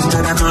man drift to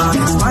the car.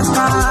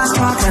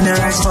 Park on the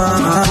rest for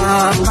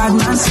bad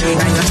man straight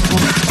on your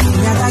knob.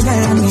 Got a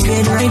girl on me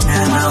bed right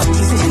now.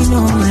 She said she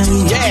know me.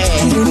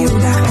 She gave me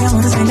that I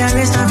want to spend the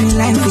rest of my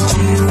life with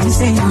you. The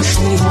same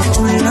shit.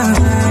 Oh Lord,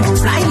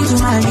 fly you to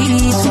my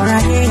leads for a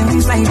day and we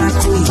fly back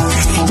to it.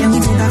 Then we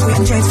take a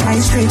quick jet, fly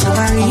straight to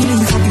Paris.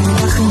 Fucking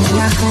back in the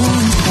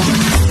afternoon.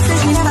 Said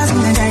she never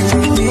seen a guy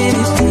like this.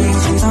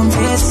 She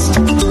confess.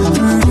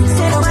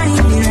 Said nobody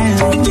really ran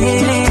like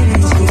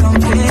this. She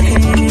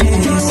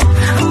confess.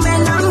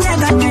 When I'm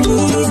dead on my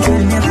knees,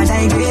 girl never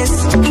digress.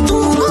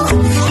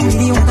 She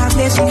really wanna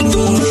play with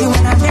me. She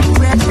wanna make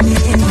breath with me.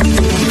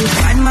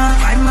 Bad man.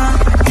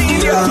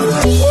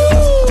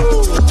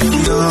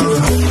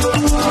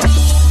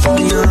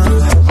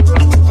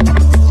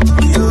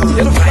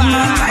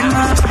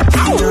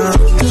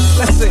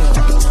 Listen.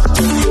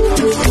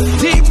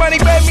 D-Money,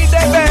 baby.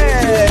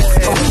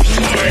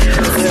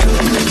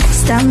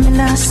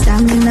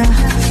 Stamina.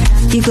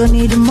 You gon'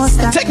 need the most.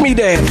 Take me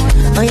there.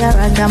 Oh, yeah,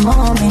 right, come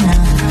on, me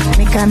now.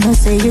 Make I know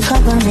say you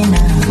cover me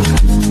now.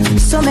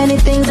 So many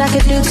things I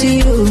could do to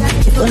you.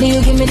 If only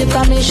you give me the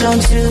permission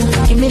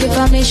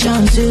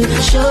to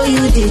show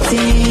you the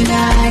thing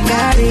I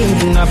got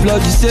it. I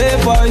plug you say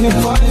for you.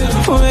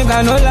 Make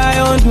I no lie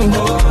on you.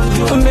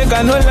 Make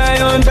I no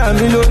lie on time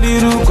below the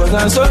roof. Cause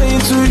I'm so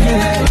into you.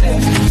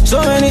 So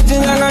many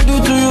things I can do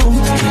to you.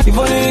 If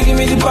only you give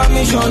me the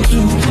permission to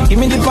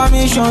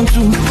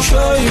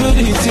show you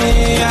the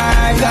thing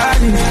I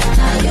got it.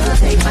 Now you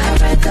take my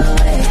breath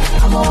away.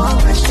 I'm a one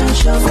question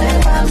show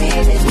where me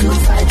little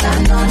fight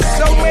another day.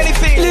 So many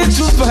things.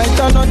 Little fight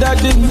another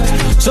day.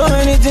 So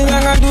many things I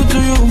can do to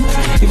you.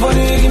 If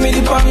only you give me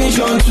the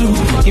permission to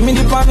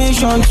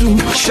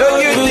show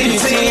you the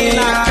thing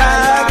I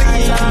got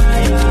it.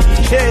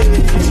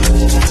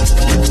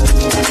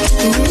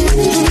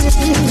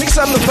 Mix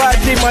up the vibe,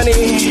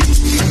 D-Money.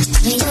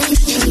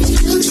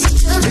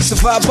 Mix the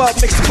vibe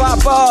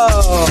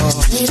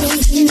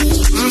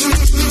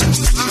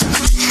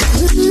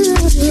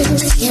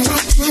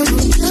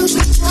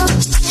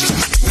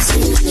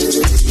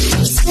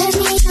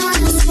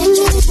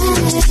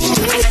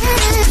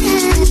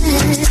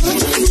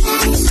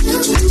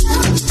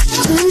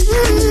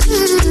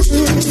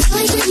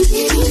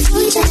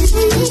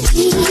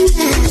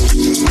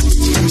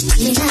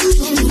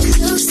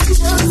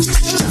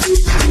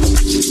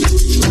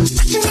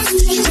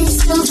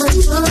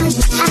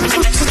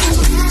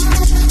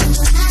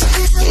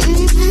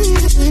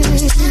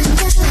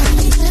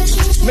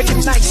Make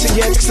it nice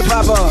again, mix the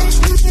vibe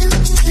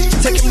up.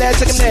 Take him there,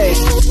 take him there.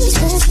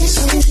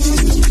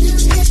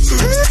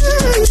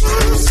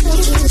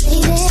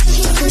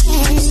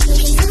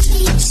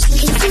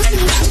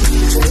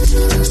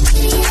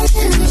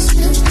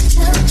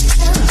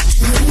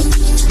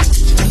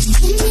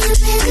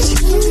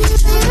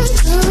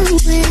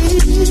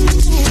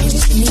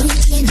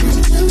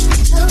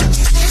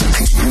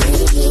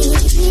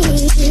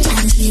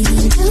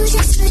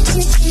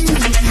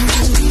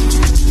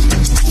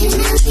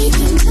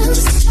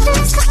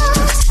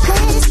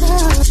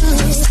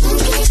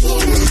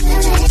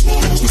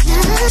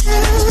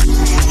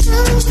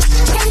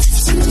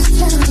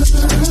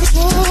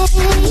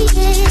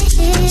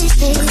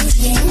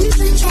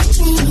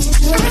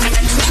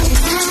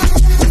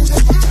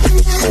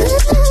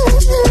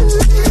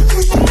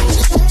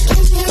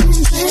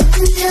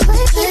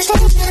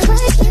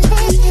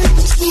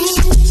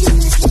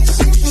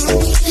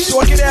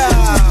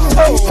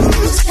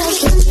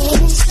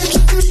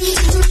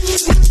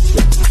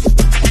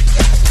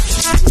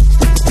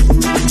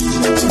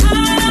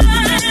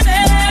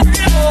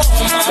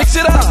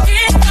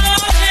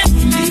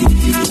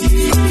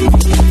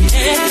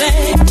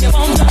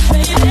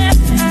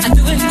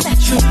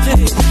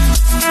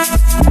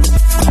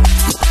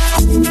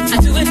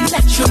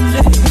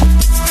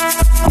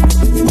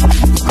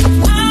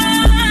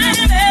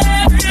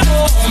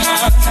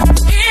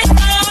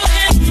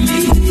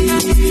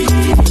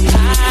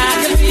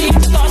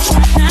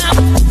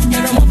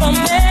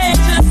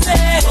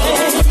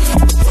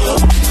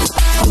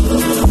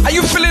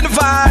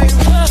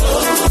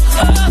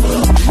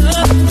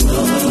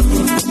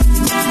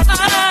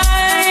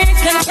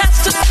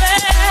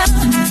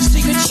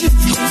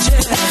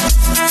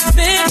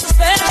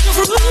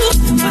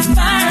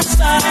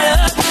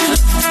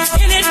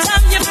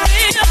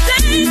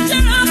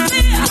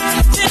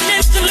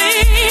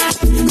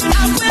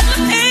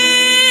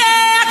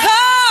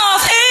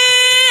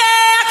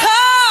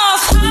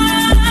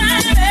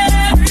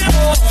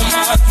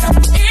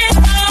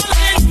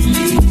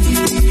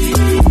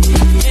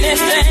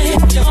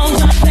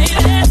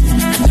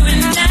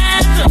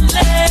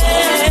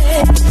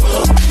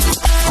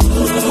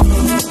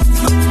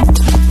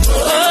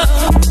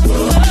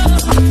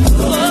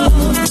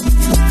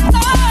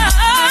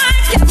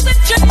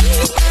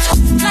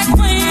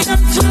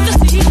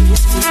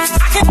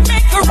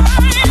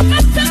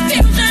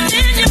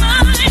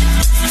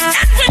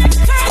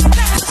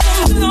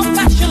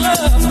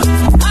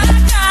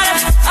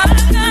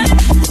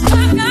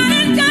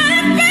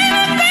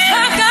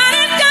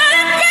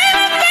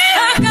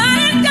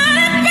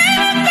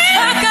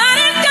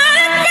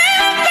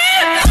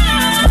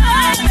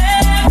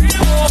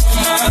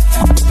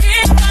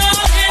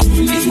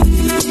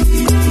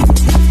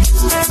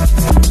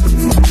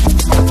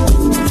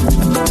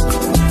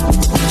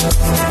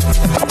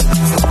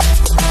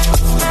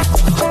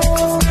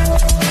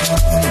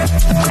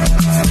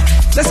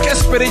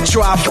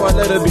 Spiritual for a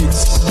little bit.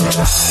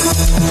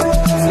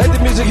 Let the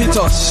music hit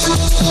us.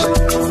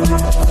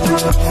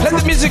 Let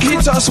the music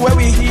hit us where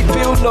we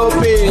feel no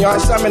pain. You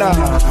understand me now?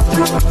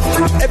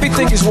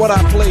 Everything is what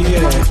I play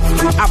here.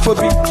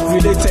 Afrobeat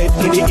related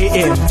in the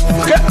AM.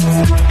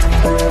 Okay?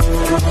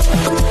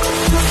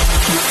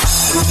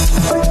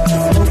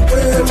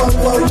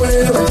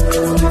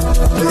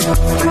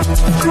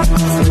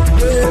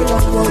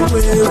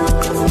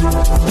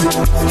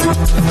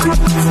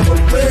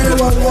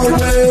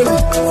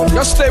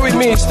 Just stay with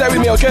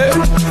me, okay?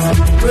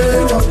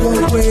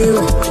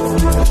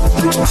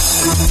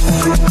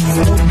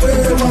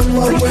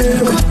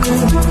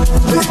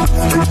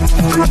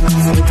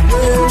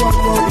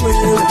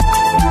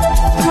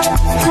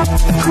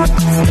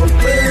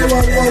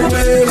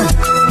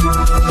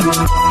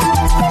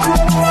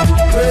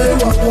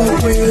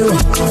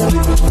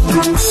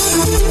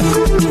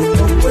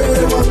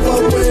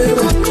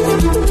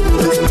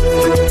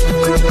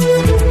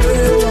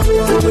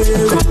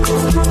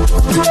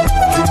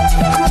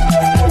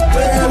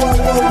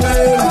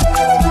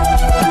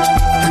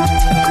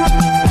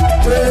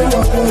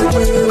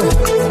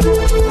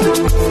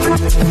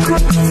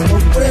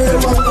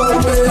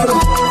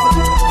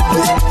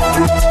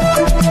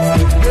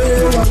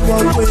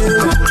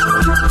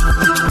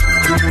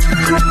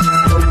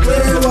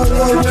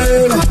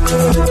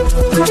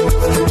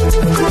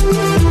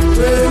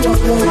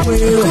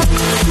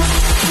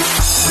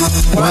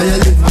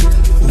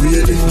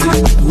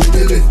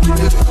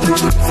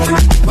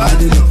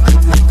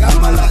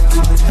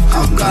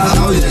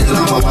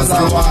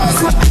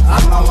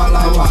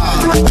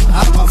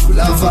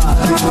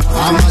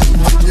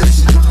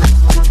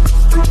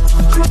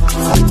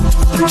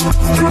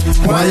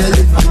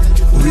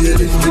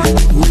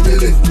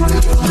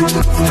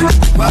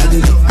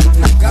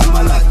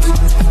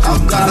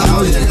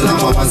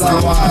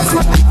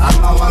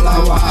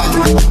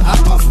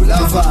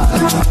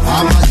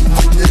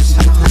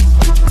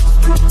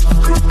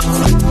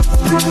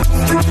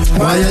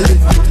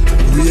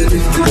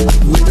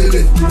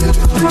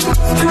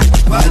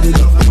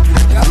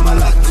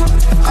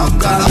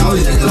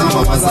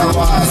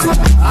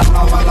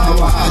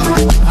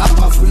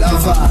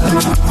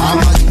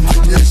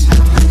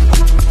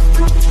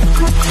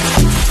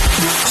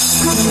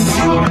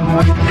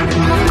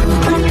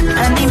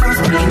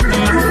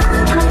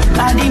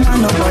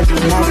 Nobody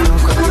like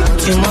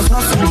but you must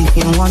hustle if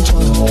you want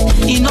job.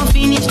 You no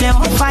finish, them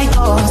won't fight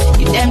us.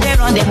 If them they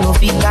run, them no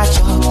fit catch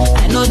up.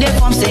 I know they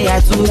from say I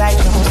too like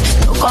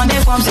us. No con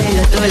they from say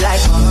you too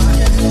like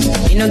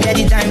us. You no get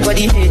the time for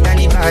the hate and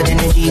the bad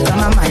energy. Got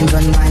my mind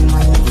on my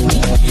money.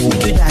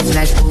 Make you dance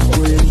like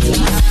broccoli,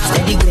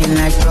 steady green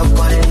like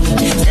broccoli.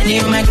 Steady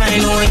on my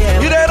grind, oh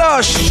yeah. You that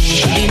rush?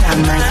 In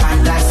my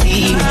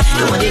fantasy,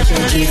 you want to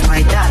change if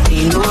my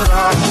daddy no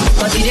wrong.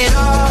 But it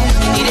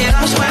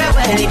rush well,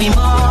 it be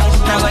more.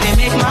 Now gonna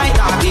make my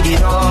dog be the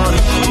rush.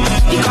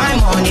 The kind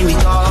money we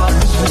got,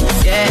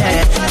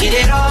 yeah.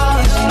 It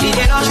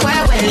rush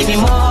well, it be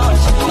more.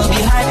 Don't be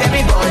hype,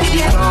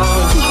 everybody the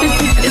rush.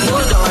 There's no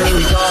money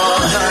we got.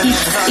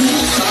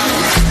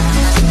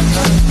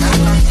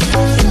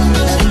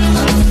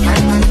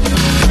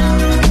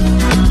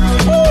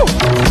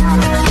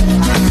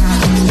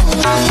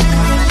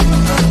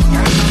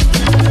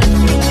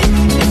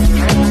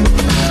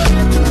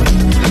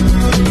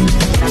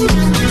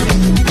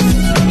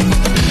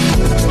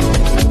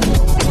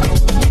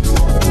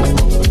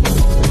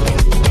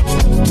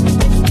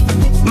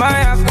 My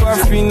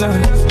aquafina,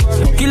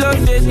 kilo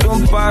de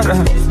compara,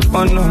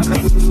 oh no.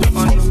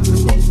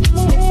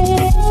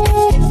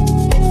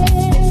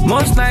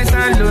 Most nights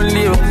I'm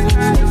lonely,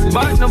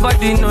 but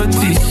nobody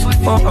notice.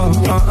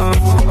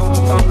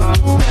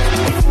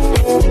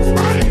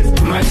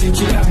 My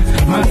tequila,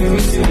 my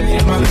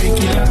favorite, my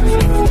tequila.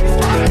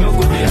 No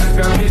good to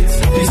aggravate,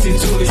 this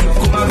situation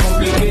come and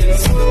complicate.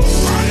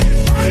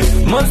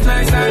 Most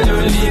nights I'm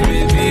lonely,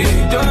 baby,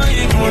 don't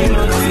even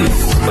notice.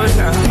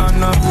 Oh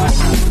no.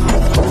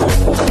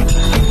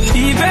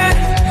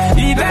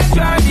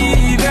 Eventually,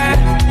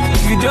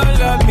 if you don't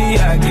love me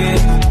again,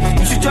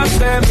 you should just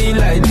tell me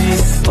like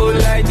this, oh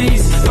like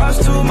this. Cause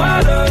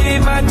tomorrow,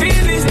 if my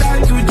feelings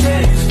start to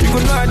change, you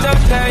know I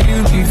don't tell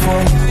you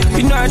before.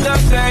 You know I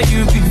don't tell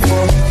you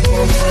before.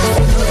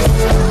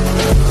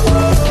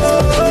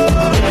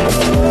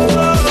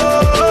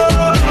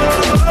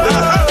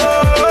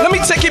 Let me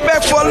take it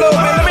back for a little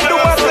bit. Let me do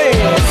my thing.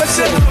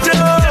 Listen.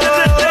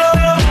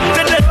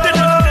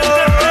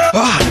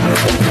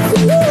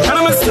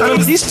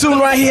 This tune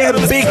right here,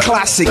 big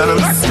classic.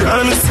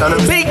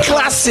 Big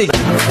classic.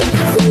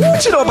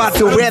 What you know about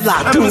the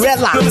weather?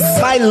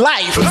 My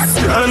life.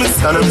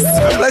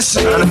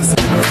 Listen.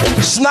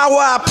 It's not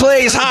what I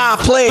play, it's how I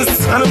play.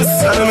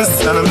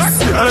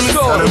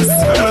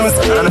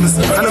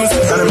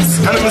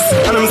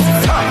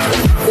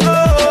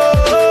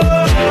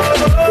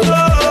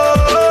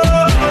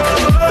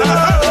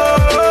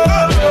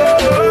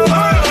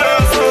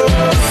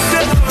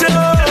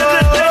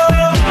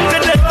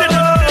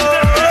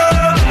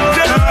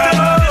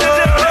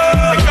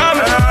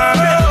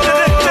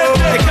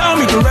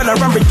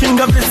 King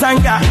of the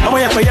Zanga, I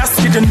want to ask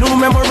you the new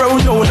memorial,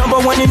 no number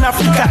one in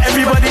Africa,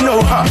 everybody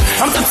know her.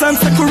 I'm the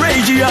Santa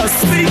courageous.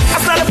 See,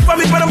 I started from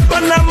me, but I'm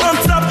fun, I'm on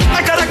top.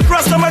 I got a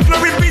cross on my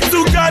glory be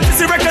to God.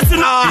 This is record to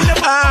know.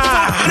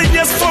 3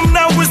 years from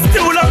now, we're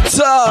still up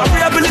top.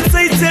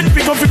 Rehabilitated,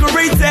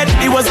 reconfigurated.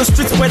 It was a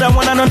street where I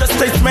want an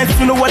understatement.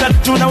 You know what I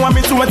do now? I'm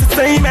into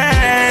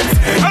entertainment.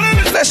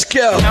 Let's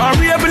go. Now I'm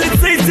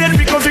rehabilitated,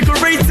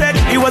 reconfigurated.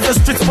 It was a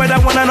street where I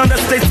want an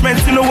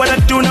understatement. You know what I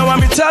do now?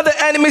 I'm into. Tell the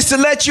enemies to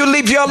let you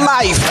live your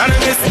life.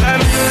 Enemies, let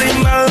me live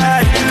my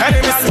life.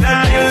 Enemies,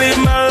 let me live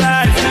my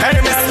life.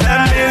 Enemies,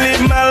 let me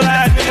live my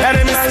life.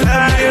 Enemies,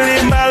 let me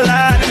live my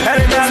life.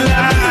 Enemies,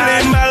 let me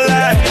live my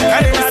life.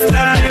 Enemies,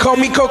 let me. Call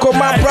me Coco,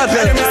 my brother.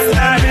 Enemies,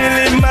 let me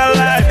live my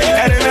life.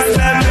 Enemies,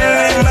 let me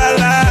live my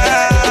life.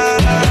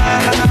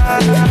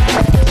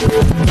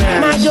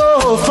 Majo,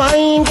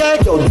 find get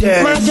your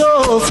dance.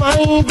 Majo,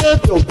 find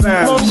get your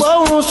dance. Mo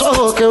gbóhùn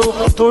sókè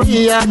o,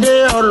 torí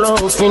adé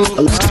Ọlọ́fin.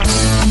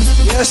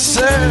 Yes,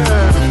 sir.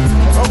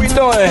 What we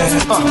doing?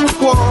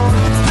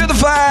 Feel the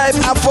vibe.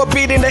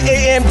 AFROBEATS in the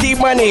AMD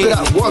money.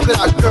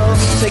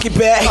 Take it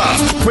back,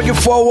 bring it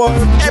forward.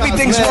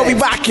 Everything's gonna be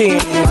rocking.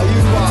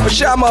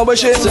 Shama,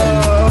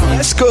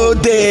 let's go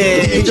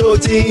there.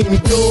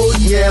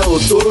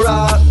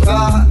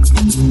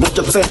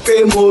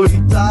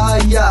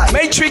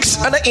 Matrix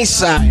on the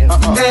inside.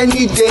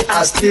 Any day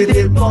I still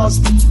the boss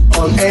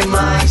on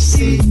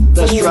MIC.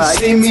 That's right.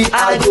 See me,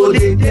 I go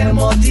the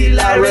demo till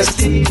I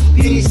rest in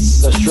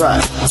peace. That's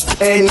right.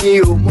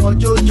 Any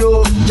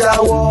mojojo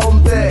jáwọ́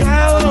ńbẹ̀.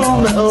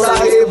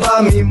 Sáyé bá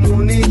mi mú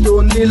ní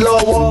tòní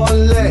lọ́wọ́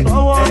ńlẹ̀.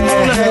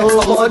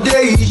 Ọmọdé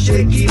yìí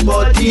ṣèkì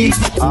bọ́dí,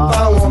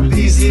 báwọn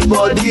busy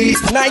body.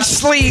 Night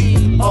sleep.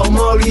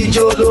 Ọmọ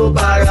ríjó ló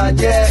bára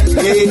jẹ́.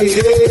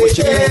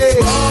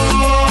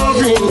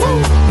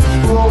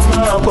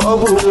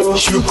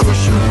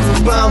 Ṣùkúṣùkú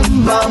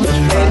bámbám,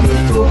 ẹni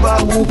tó bá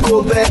wú kó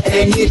bẹ́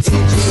ẹyin ti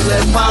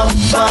jinlẹ̀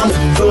bámbám.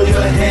 Throw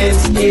your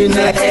hands in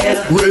the air.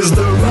 Raise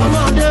the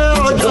roof,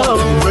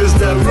 raise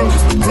the roof,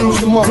 roof,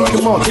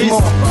 come on.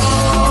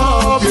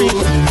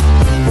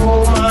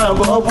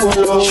 bubble.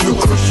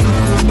 Shuku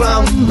shuku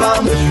bam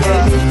bam.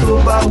 Ẹni tó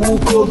bá wú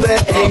kó bẹ́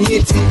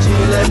ẹ̀yìn tí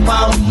jinlẹ̀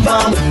bam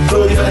bam.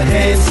 Throw your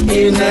hands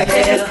in the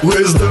air.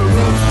 Where's the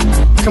roof?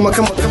 Come on.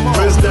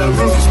 Where's the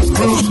roof?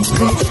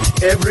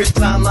 Every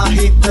time I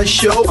hit the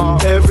show,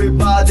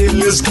 everybody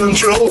lose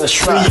control.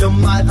 That's right. Free your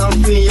mind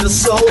and free your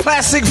soul.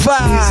 Classic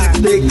vibe.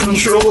 Music take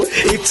control.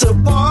 It's a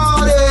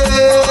party.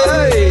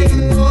 Hey.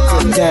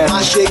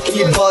 My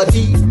shaky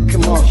body.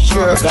 Come on,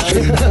 sure. I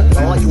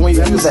like it when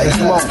you do that.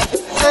 Come on.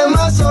 Ẹ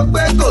má sọ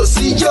pé kò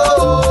sí jó.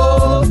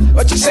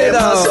 What you say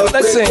now?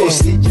 Let's sing. Kò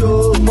sí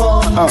jó mọ́.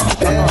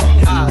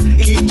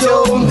 Ijó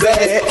ń bẹ.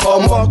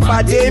 Ọmọ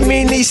pàdé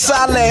mi ní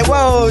sálẹ̀.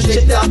 Whoa,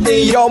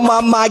 your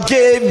mama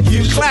gave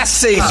you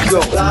classic.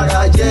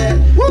 Lára jẹ́.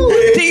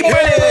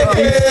 Deeper.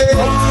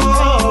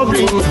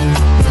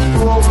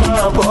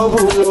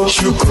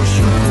 Shuku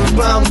shuku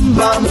bam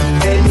bam.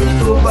 Ẹni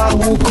tó bá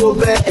wú kó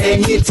bẹ́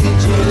ẹ̀yìn tí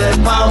jinlẹ̀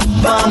bam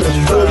bam.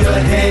 Throw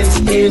your hands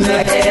in the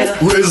air.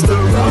 Where's the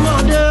roof?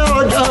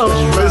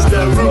 Where's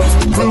the roof?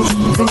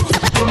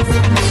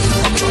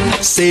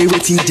 Say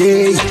waiting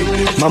day,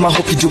 mama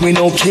hope you're doing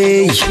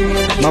okay.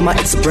 Mama,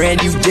 it's a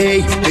brand new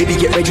day. Baby,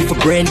 get ready for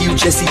brand new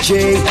Jessie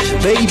J.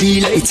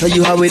 Baby, let me tell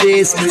you how it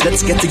is.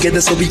 Let's get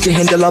together so we can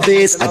handle our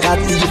biz. I got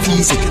the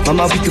easy,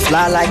 mama, we can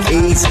fly like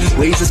A's.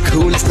 Waves as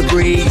cool as the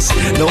breeze.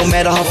 No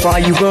matter how far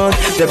you run,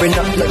 there ain't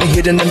nothing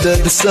hidden under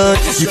the sun.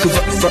 You could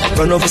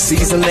run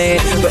overseas and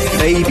land, but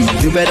baby,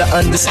 you better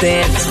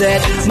understand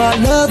that my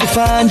love will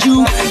find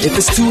you. If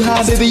it's too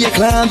high, baby, you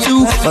climb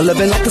through. My love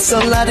ain't like the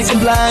sunlight, it can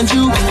blind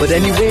you. But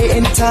anyway,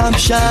 anytime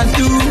shine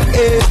through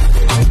it.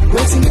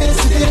 Waiting there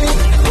today,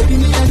 baby,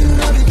 me and you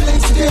know the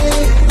place today.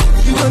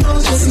 You don't know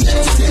Jessie J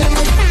today.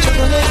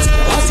 Chocolate,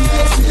 what's the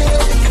place today?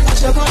 At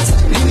your butt,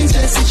 me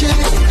Jessie J.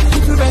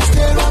 Keep the rest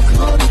there, rock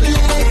all the day.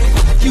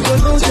 You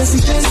don't know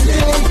Jessie J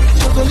today.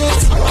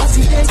 Chocolate, what's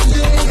the place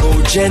today? Oh,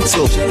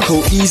 gentle,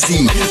 go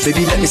easy.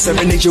 Baby, let me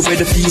serenade you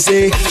with a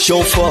fizzy.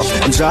 Chauffeur,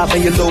 I'm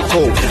driving your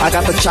loco. I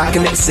got the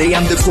chocolate, say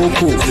I'm the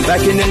cocoa.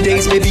 Back in the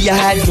days, baby, I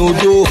had no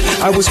dough.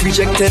 I was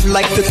rejected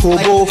like the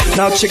Kobo.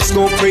 Now chicks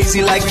go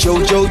crazy like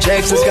JoJo.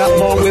 Jackson's got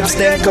more whips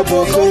than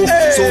Kaboko.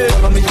 So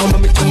follow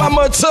me to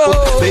Mama too.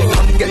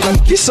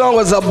 This song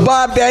was a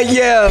vibe that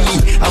year.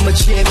 I'm a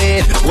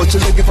chairman. What you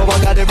looking for? I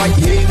got it right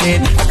here,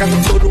 man. I got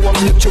the total, I'm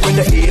looking in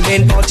the air,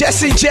 man.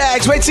 Jesse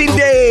Jags, waiting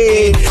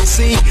day.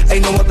 See,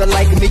 ain't no other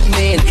like me,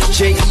 man.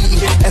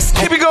 J-E-S.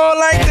 Keep it going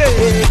like that.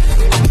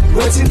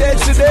 Waiting day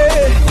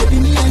today.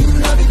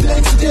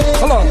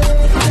 Come on.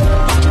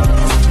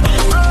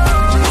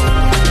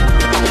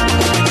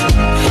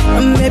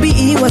 Maybe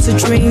it was a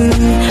dream,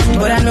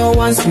 but I know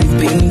once we've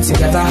been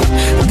together,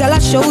 girl, I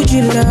showed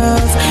you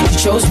love. You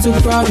chose to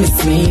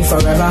promise me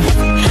forever.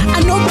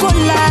 I know good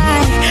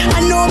lie,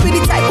 I know be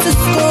the type to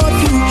stop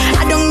you.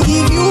 I don't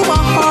give you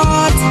my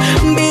heart,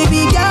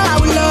 baby girl, I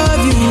will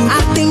love you.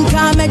 I think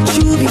I met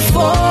you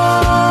before,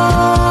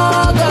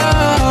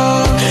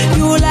 girl.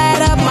 You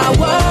light up my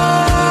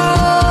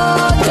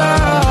world,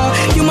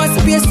 girl. You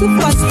must be a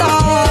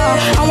superstar.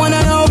 I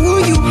wanna know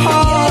who you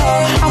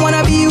are. I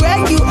wanna be where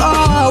you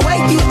are.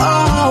 Where you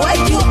are.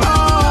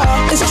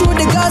 It's true,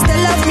 the girls that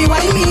love me,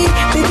 why me?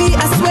 Baby,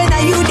 I swear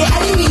that you they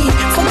eye me.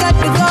 Forget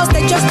the girls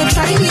that just to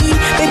try me.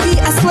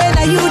 Baby, I swear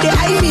that you they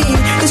eye me.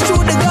 It's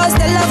true, the girls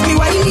that love me,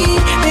 why me?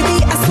 Baby,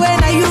 I swear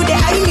that you they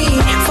eye me.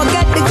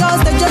 Forget the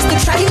girls that just to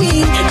try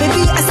me.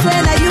 Baby, I swear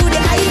that you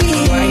they eye me.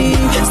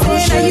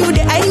 Say that you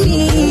they eye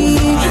me.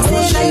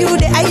 Say that you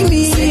they eye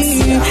me.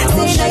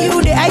 Say that you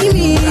they eye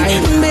me.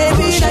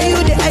 Baby, that you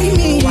they eye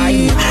me.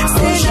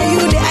 Say that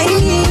you they eye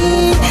me.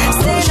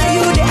 Say that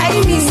you they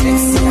eye me.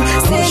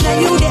 Say that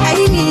you they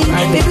eye me.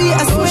 Baby, I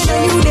swear that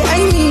you they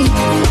eye me.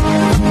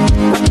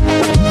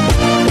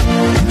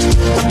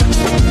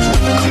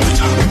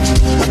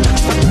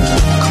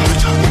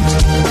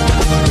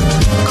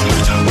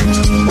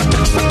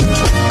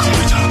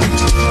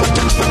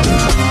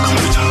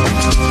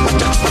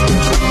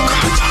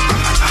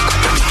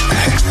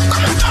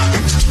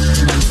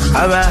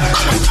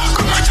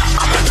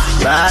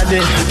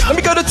 Let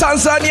me go to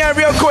Tanzania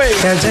real quick.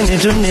 Yacheni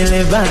tu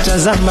nilibata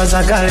zama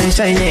za kale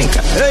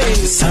nishainyeka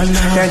sana.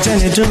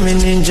 Yacheni tu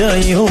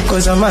mininjoi huko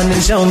zamani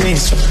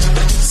nishaumiswa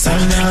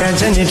sana.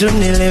 Yacheni tu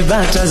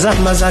nilibata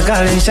zama za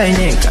kale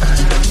nishainyeka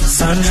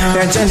sana.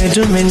 Yacheni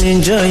tu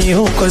mininjoi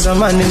huko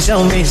zamani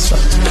nishaumiswa.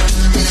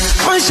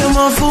 Maisha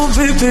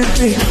mafupi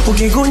pipi,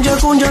 ukikunja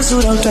kunja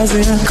sura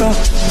utazeeka.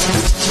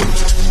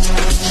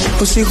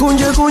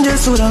 Usikunje kunje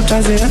sura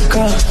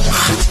utazeeka.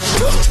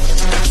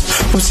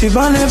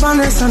 Usibane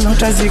bane sana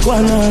utazikwa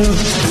nalo.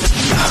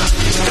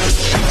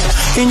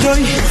 Enjoy,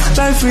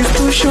 life is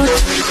too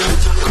short.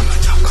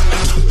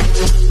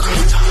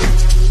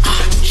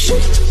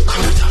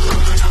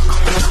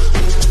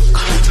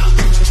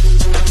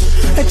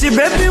 Eti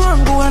baby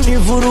wangu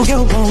wanivuruge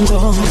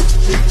ubongo,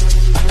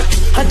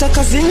 hata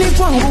kazini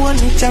kwangu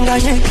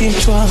wanichanganye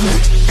kichwa.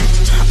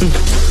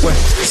 We,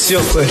 sio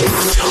kweli.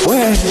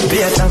 We,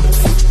 bia tamu.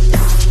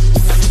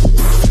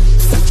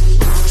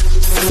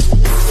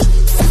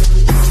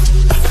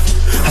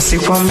 Sick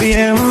from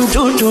BM,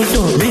 do,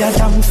 be a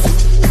tam.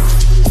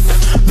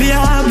 Be a,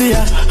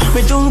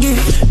 me tungi,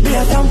 be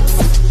a tam.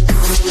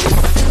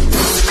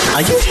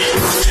 Aye,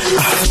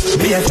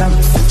 be a tam.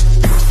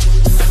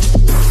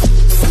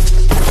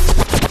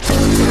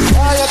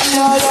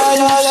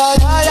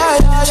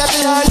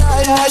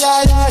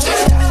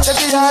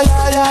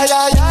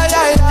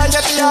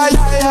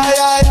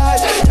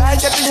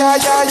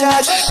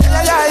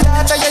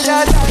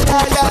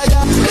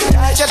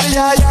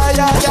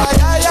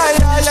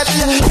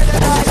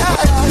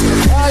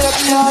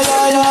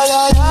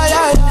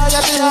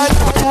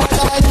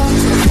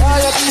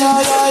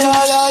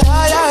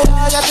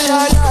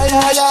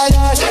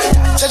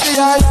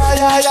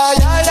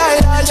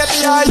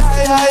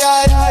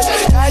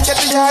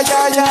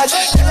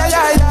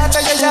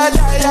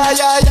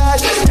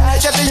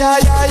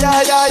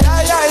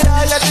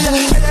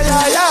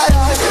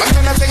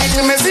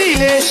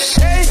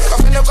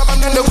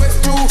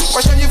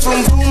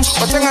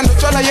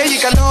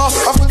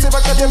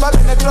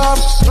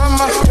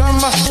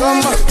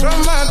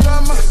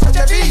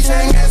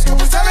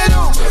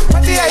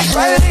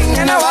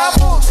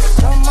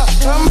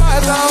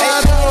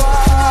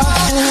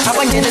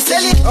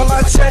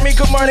 Hola, tell me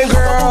good morning,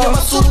 girl.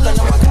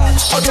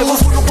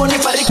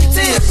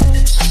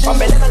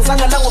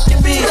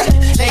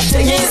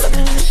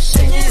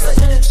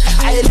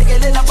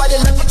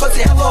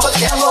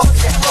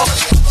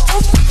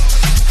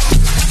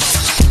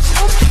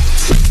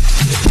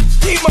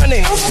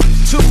 D-Money,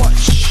 too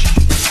much.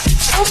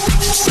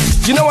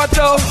 You know what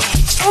though?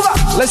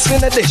 Let's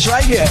spin the dish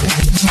right here.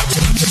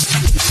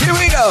 Here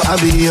we go. I'll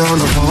be on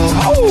the phone,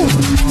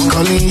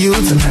 calling you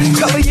tonight.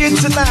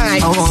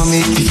 I wanna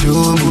make you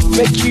sure,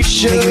 Make you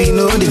sure. make me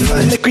know the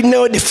fight. Make we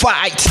know the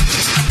fight.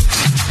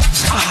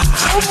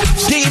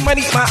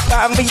 D-Money,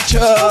 my meter.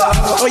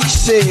 What you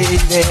say,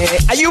 man?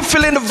 Are you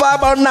feeling the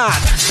vibe or not?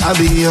 I'll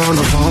be on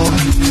the phone,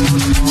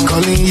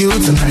 calling you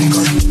tonight.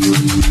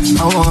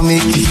 I wanna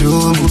make you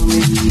sure,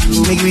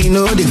 make me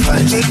know the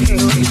fight.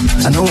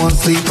 I don't wanna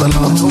sleep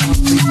alone,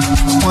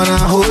 wanna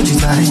hold you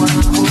tight.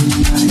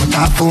 But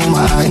I pull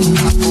my eye,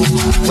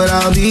 but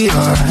I'll be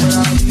alright.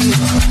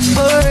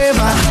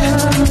 Forever,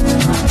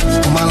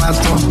 my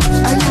laptop,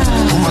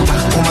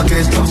 my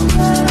keto,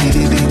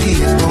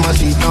 my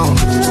sheet on.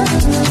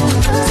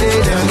 Say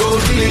them go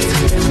feel it,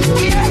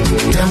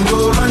 them go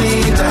run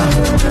it down,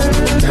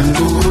 them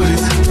go hold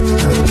it,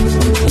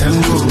 them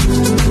go.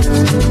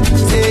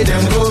 Say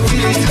them go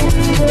feel it,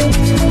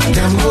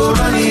 them go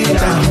run it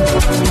down,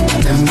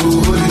 them go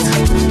hold it,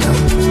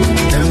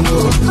 them go.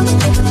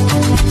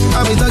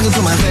 I'll be talking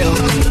to myself,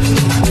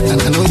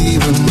 and I don't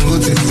even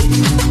notice.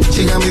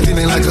 She got me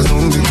feeling like a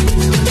zombie,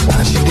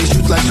 and she dey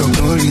shoot like Chuck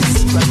Norris.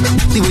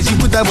 The way she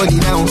put her body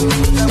down,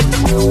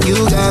 you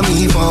got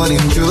me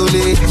falling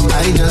truly. I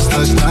just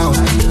touched down,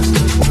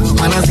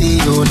 when I see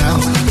you now.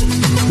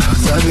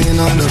 Serving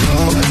on the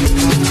phone,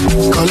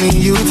 calling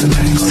you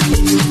tonight.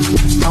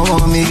 I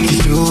wanna make you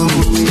sure,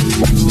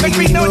 Make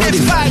me know the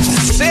fight.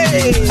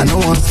 Say. I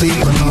don't wanna sleep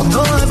alone,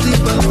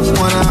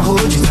 wanna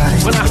hold you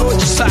tight. When I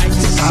hold you tight,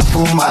 I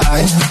pull my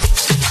eye,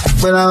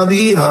 but I'll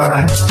be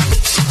alright.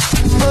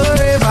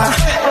 Forever.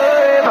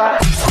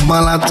 My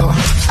laptop,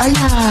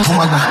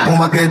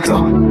 my keto,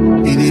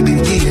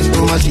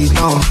 my sheet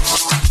on.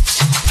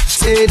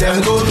 Say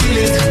them go feel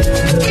it,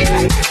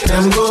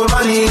 them go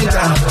run it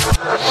down,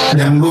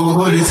 them go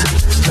hold it,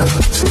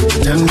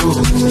 them go.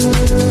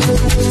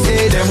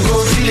 Say them go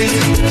feel it,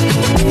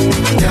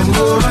 them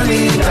go run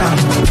it down,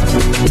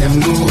 them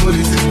go hold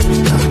it,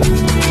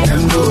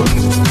 them go.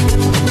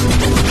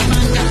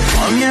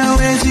 I'm here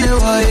waiting to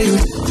wait.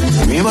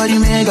 Everybody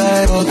make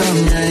I go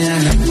come,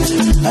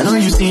 yeah. I know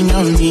you seen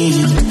on me.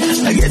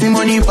 I get the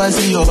money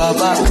passing your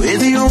papa.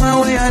 Waiting you one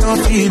way, I don't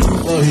feel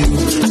for you.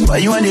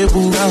 But you want the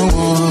book down.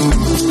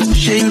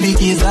 Share you the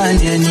kids and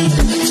the knee.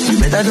 You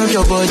better drop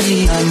your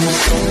body and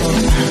move on.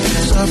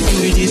 Soft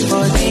with this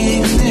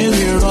body. Say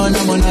we run,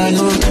 I'm gonna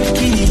know.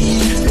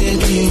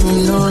 Baby, you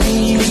know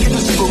me. You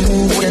go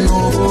move when no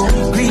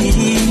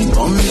green.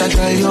 Come to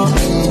drive your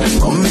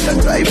come to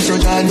drive your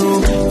jalo.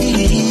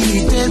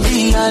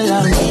 Baby, I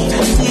love me.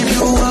 If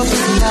you up,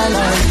 I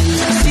love you.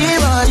 See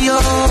what you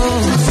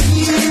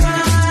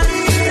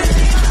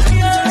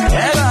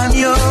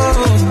yo.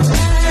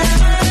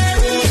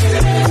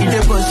 The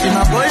boss in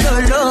my boy, the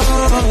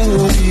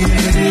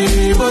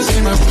boss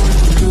in my boy.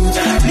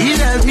 Please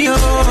help me, tell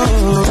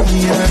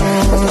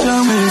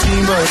me,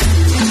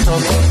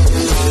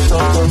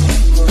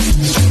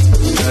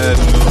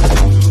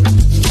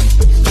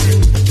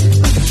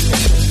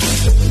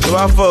 Do I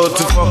fuck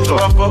to fuck up? Do I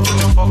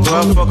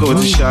fuck with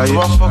the shy?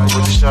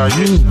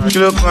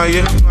 Kill up my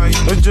year.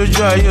 Don't you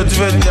try to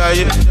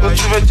die?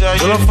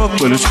 Do I fuck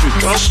with the street?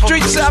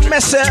 Streets are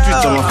messing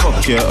Streets I'ma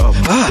fuck you up.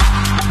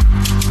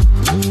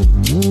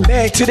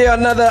 Man, today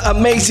another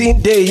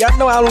amazing day. Y'all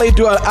know I only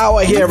do an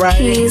hour here, right?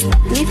 Keys.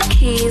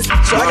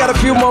 So I got a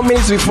few more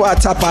minutes before I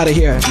tap out of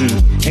here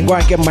and go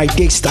and get my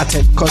day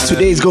started. Because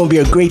today is going to be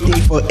a great day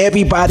for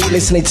everybody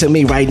listening to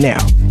me right now.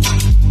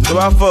 tó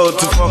bá fọ́ o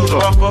ti fọ́kọ̀, tó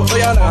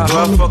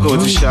bá fọ́kọ̀ o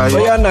ti ṣayé.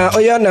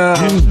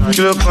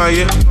 Kí ló kan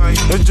ayé?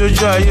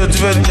 Lójoojú ayé o ti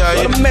fẹ́ di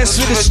ayé. Mess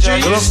with the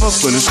streets. Tó lọ fọ́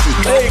pẹ̀lú street.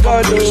 There you go,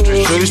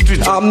 dude. Pẹ̀lú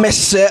street. I'll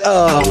mess it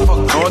up.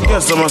 Àwọn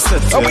girls ọmọ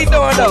set. What we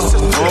doing though?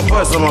 Àwọn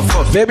boys ọmọ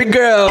fuck. Baby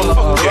girl. Tó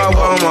bá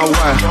wá ọmọ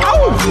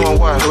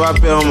wá. Tó bá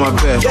bẹ́ ọmọ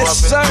bẹ́. Yes,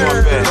 sir.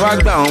 Tó bá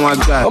gbà ọmọ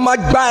gbà. Oh my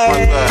God.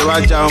 Tó bá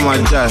já ọmọ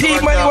já.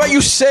 D-Money, what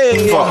you say?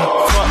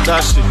 Fuck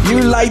that shit. You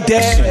like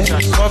that?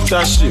 Fuck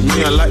that shit,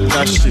 me I like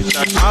that shit.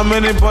 How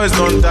many boys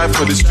don't die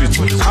for the street?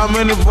 How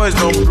many boys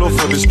don't blow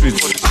for the street?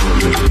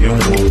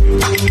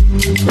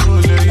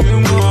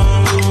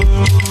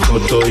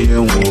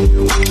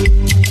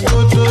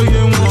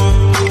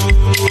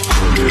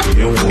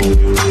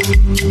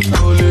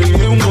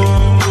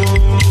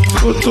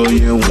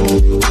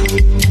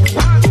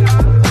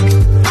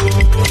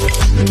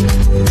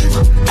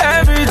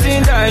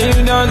 Everything that you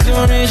done to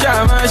me,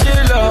 Shama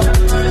Shilo.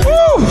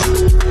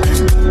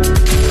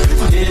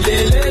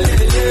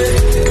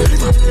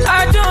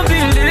 I don't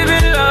believe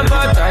in love,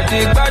 but I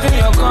think back in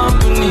your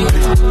company.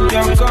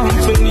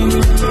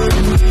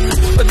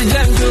 But the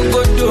jam you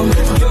go do,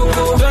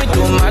 don't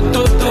do my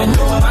toto.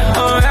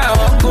 Oh, I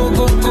go.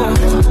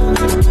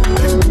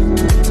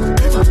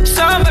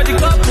 Somebody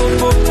go.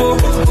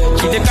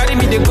 She dey carry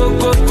me, they go.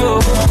 No.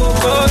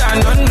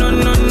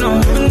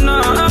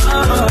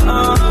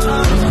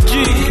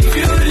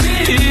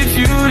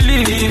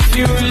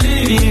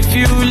 If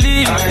you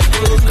leave,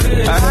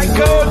 I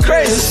go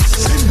crazy.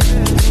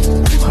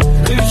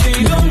 If she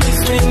don't miss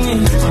me,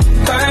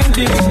 time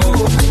to go.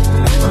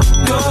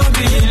 Don't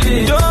be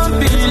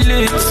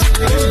late.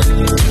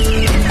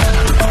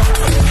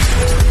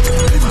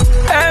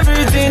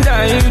 Everything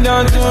that you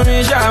done to me,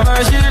 Shama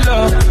Shilo.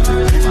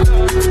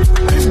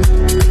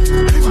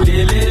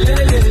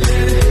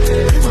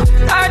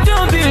 I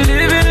don't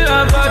believe in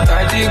love, but I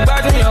think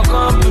back in your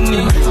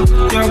company.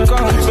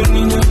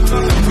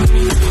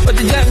 But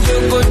the jam you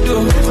go do,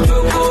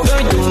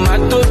 don't do my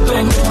toto.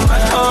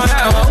 Oh, I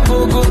go.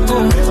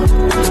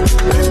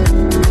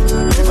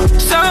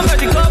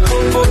 Somebody go.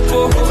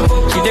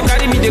 She dey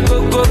carry me, they go.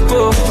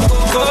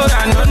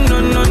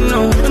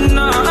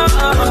 No.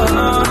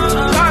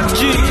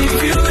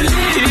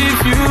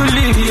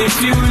 If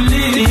you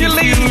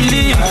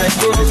leave, I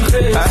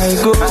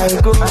go.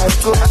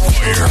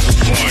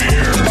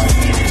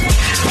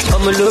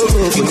 I'm a logo,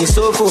 when you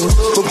so cool,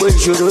 but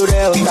you do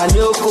that, and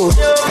you cool,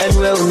 and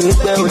well,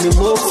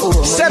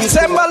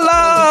 September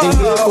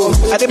love.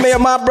 I didn't make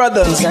my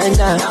brothers. I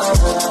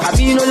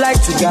be no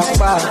like to get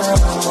far.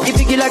 If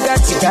you get like that,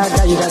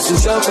 you got to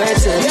show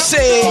better. You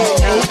say,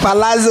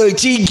 Palazzo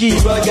Chigi.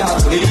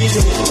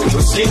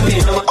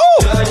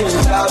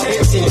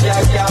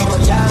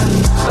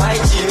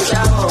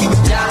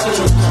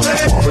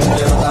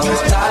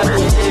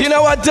 You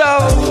know what,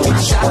 though?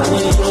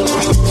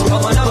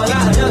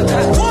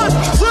 1,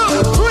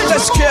 2, 3,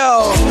 let's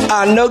go. I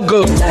no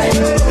go.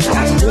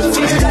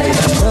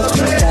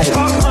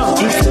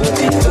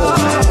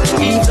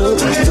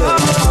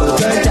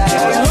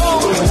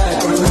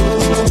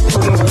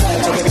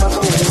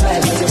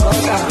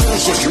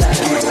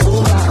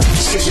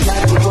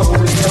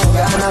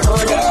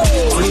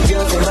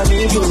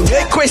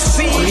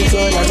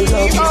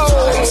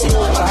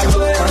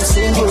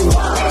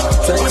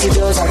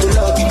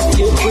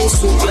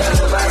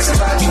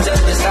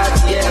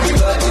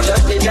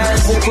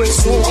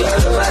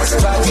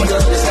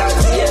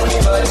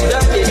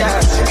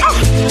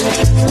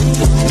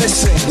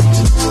 Listen.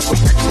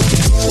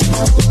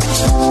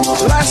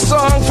 Last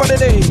song for the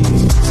day.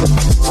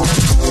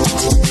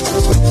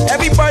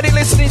 Everybody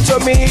listening to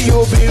me,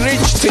 you'll be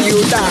rich till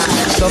you die.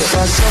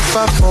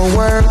 Suffer for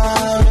work,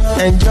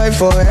 enjoy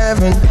for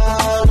heaven.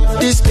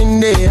 This thing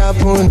they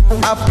happen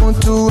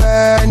to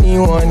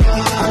anyone.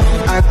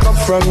 I come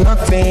from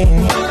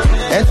nothing,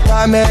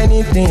 enter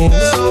many things,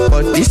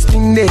 but this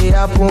thing they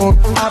happen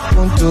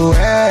to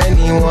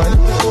anyone.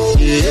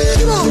 Yeah.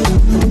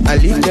 I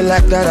live the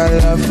life that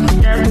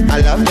I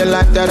love the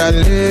life that I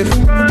live.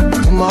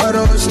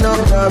 Tomorrow's not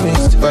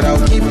promised, but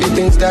I'll keep the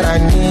things that I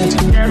need.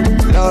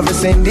 Love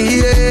is in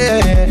the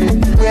air,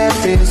 where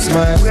feels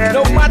mine.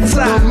 No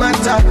matter,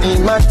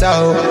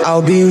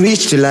 I'll be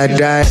rich till I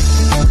die.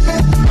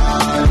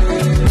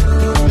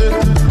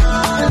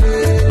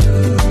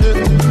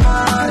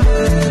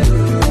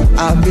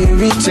 I'll be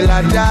rich till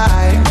I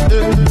die.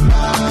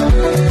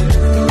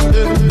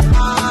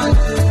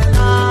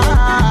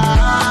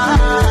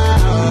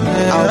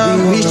 I'll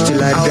be rich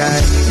till I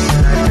die.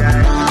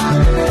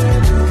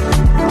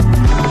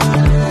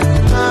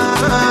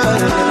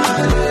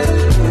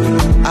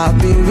 I'll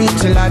be rich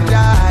till I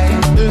die.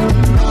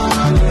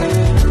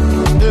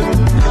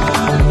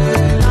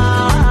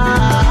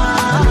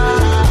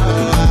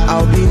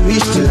 I'll be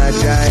rich till I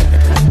die.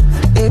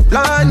 A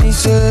plan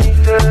is a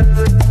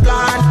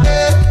plan A,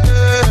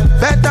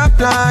 better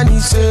plan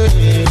is a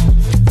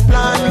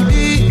plan B.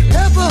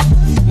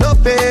 No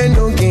pain,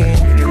 no gain,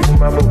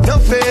 no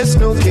face,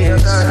 no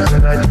case.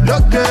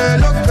 Look.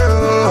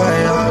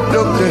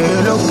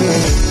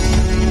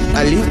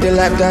 I live the the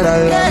life that I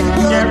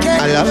love.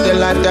 I love the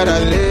life that I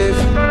live.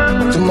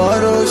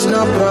 Tomorrow's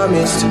not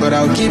promised, but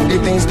I'll keep the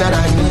things that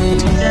I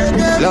need.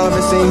 Love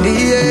is in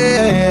the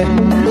air,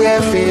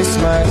 wear face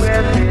mask.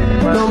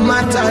 No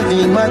matter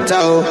the matter,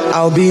 oh,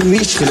 I'll be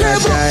rich till I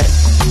die.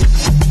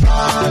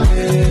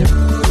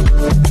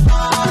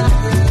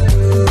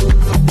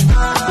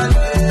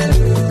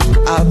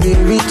 I'll be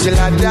rich till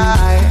I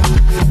die.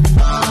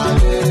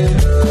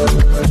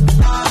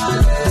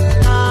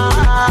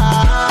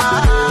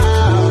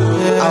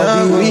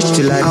 I'll be rich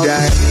till I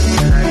die.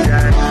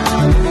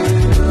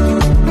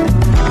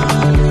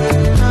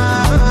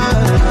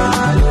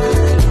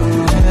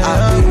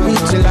 I'll be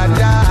rich till I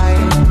die.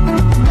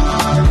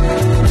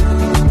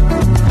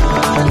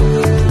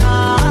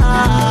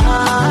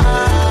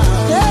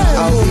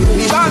 I'll be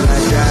rich till I die.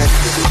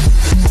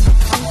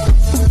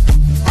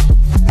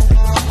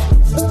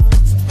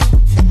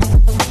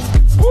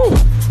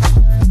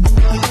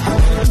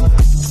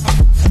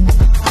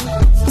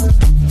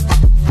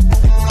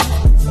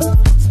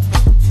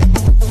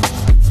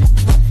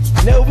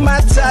 No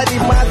matter the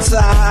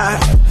matter,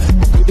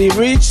 you be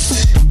rich,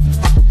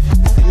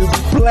 you be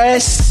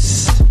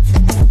blessed,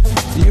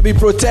 you be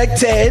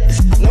protected.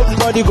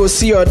 Nobody go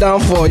see your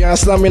downfall. You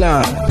understand me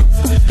now?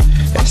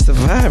 That's the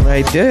vibe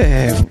right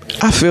there.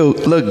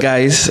 Look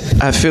guys,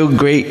 I feel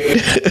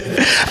great.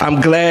 I'm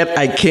glad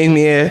I came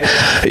here.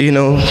 You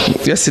know,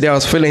 yesterday I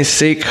was feeling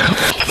sick.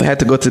 I had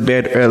to go to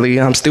bed early.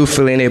 I'm still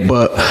feeling it,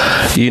 but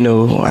you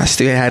know, I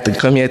still had to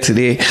come here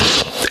today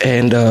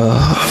and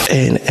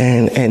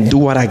do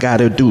what I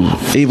gotta do.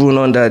 Even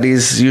under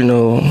this, you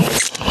know,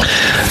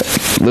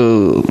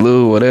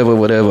 little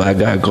whatever I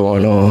got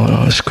going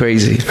on. It's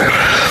crazy.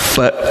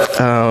 But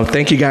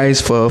thank you guys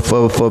for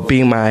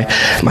being my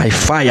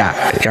fire.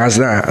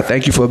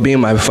 Thank you for being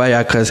my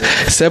fire, because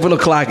 7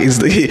 o'clock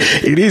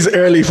it is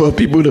early for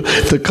people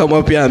to come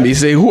up here and be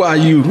saying, who are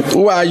you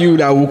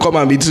that will come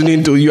and be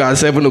tuning to you at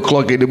 7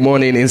 o'clock in the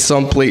morning in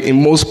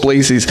most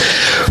places.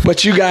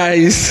 But you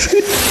guys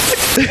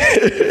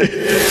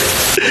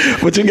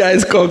But you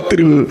guys come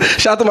through.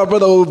 Shout out to my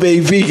brother Obey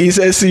Vic. He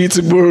says, see you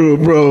tomorrow,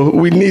 bro.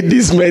 We need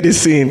this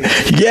medicine.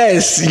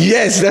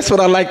 Yes, that's what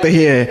I like to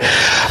hear.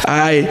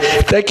 I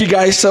thank you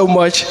guys so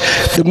much.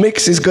 The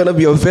mix is gonna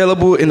be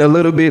available in a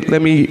little bit.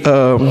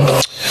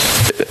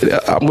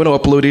 I'm going to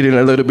upload it in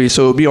a little bit,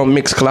 so it'll be on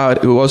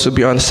Mixcloud. It will also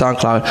be on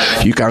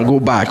SoundCloud. You can go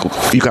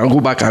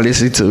back and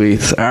listen to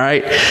it. All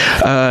right.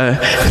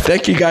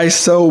 Thank you guys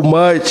so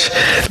much.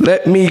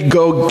 Let me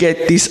go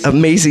get this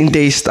amazing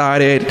day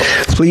started.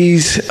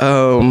 Please,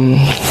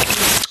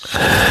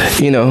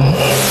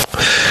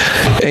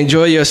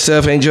 enjoy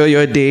yourself. Enjoy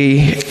your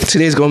day.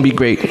 Today's going to be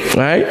great.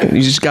 All right.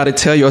 You just got to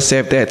tell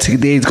yourself that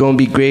today's going to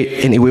be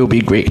great, and it will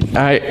be great.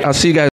 All right. I'll see you guys.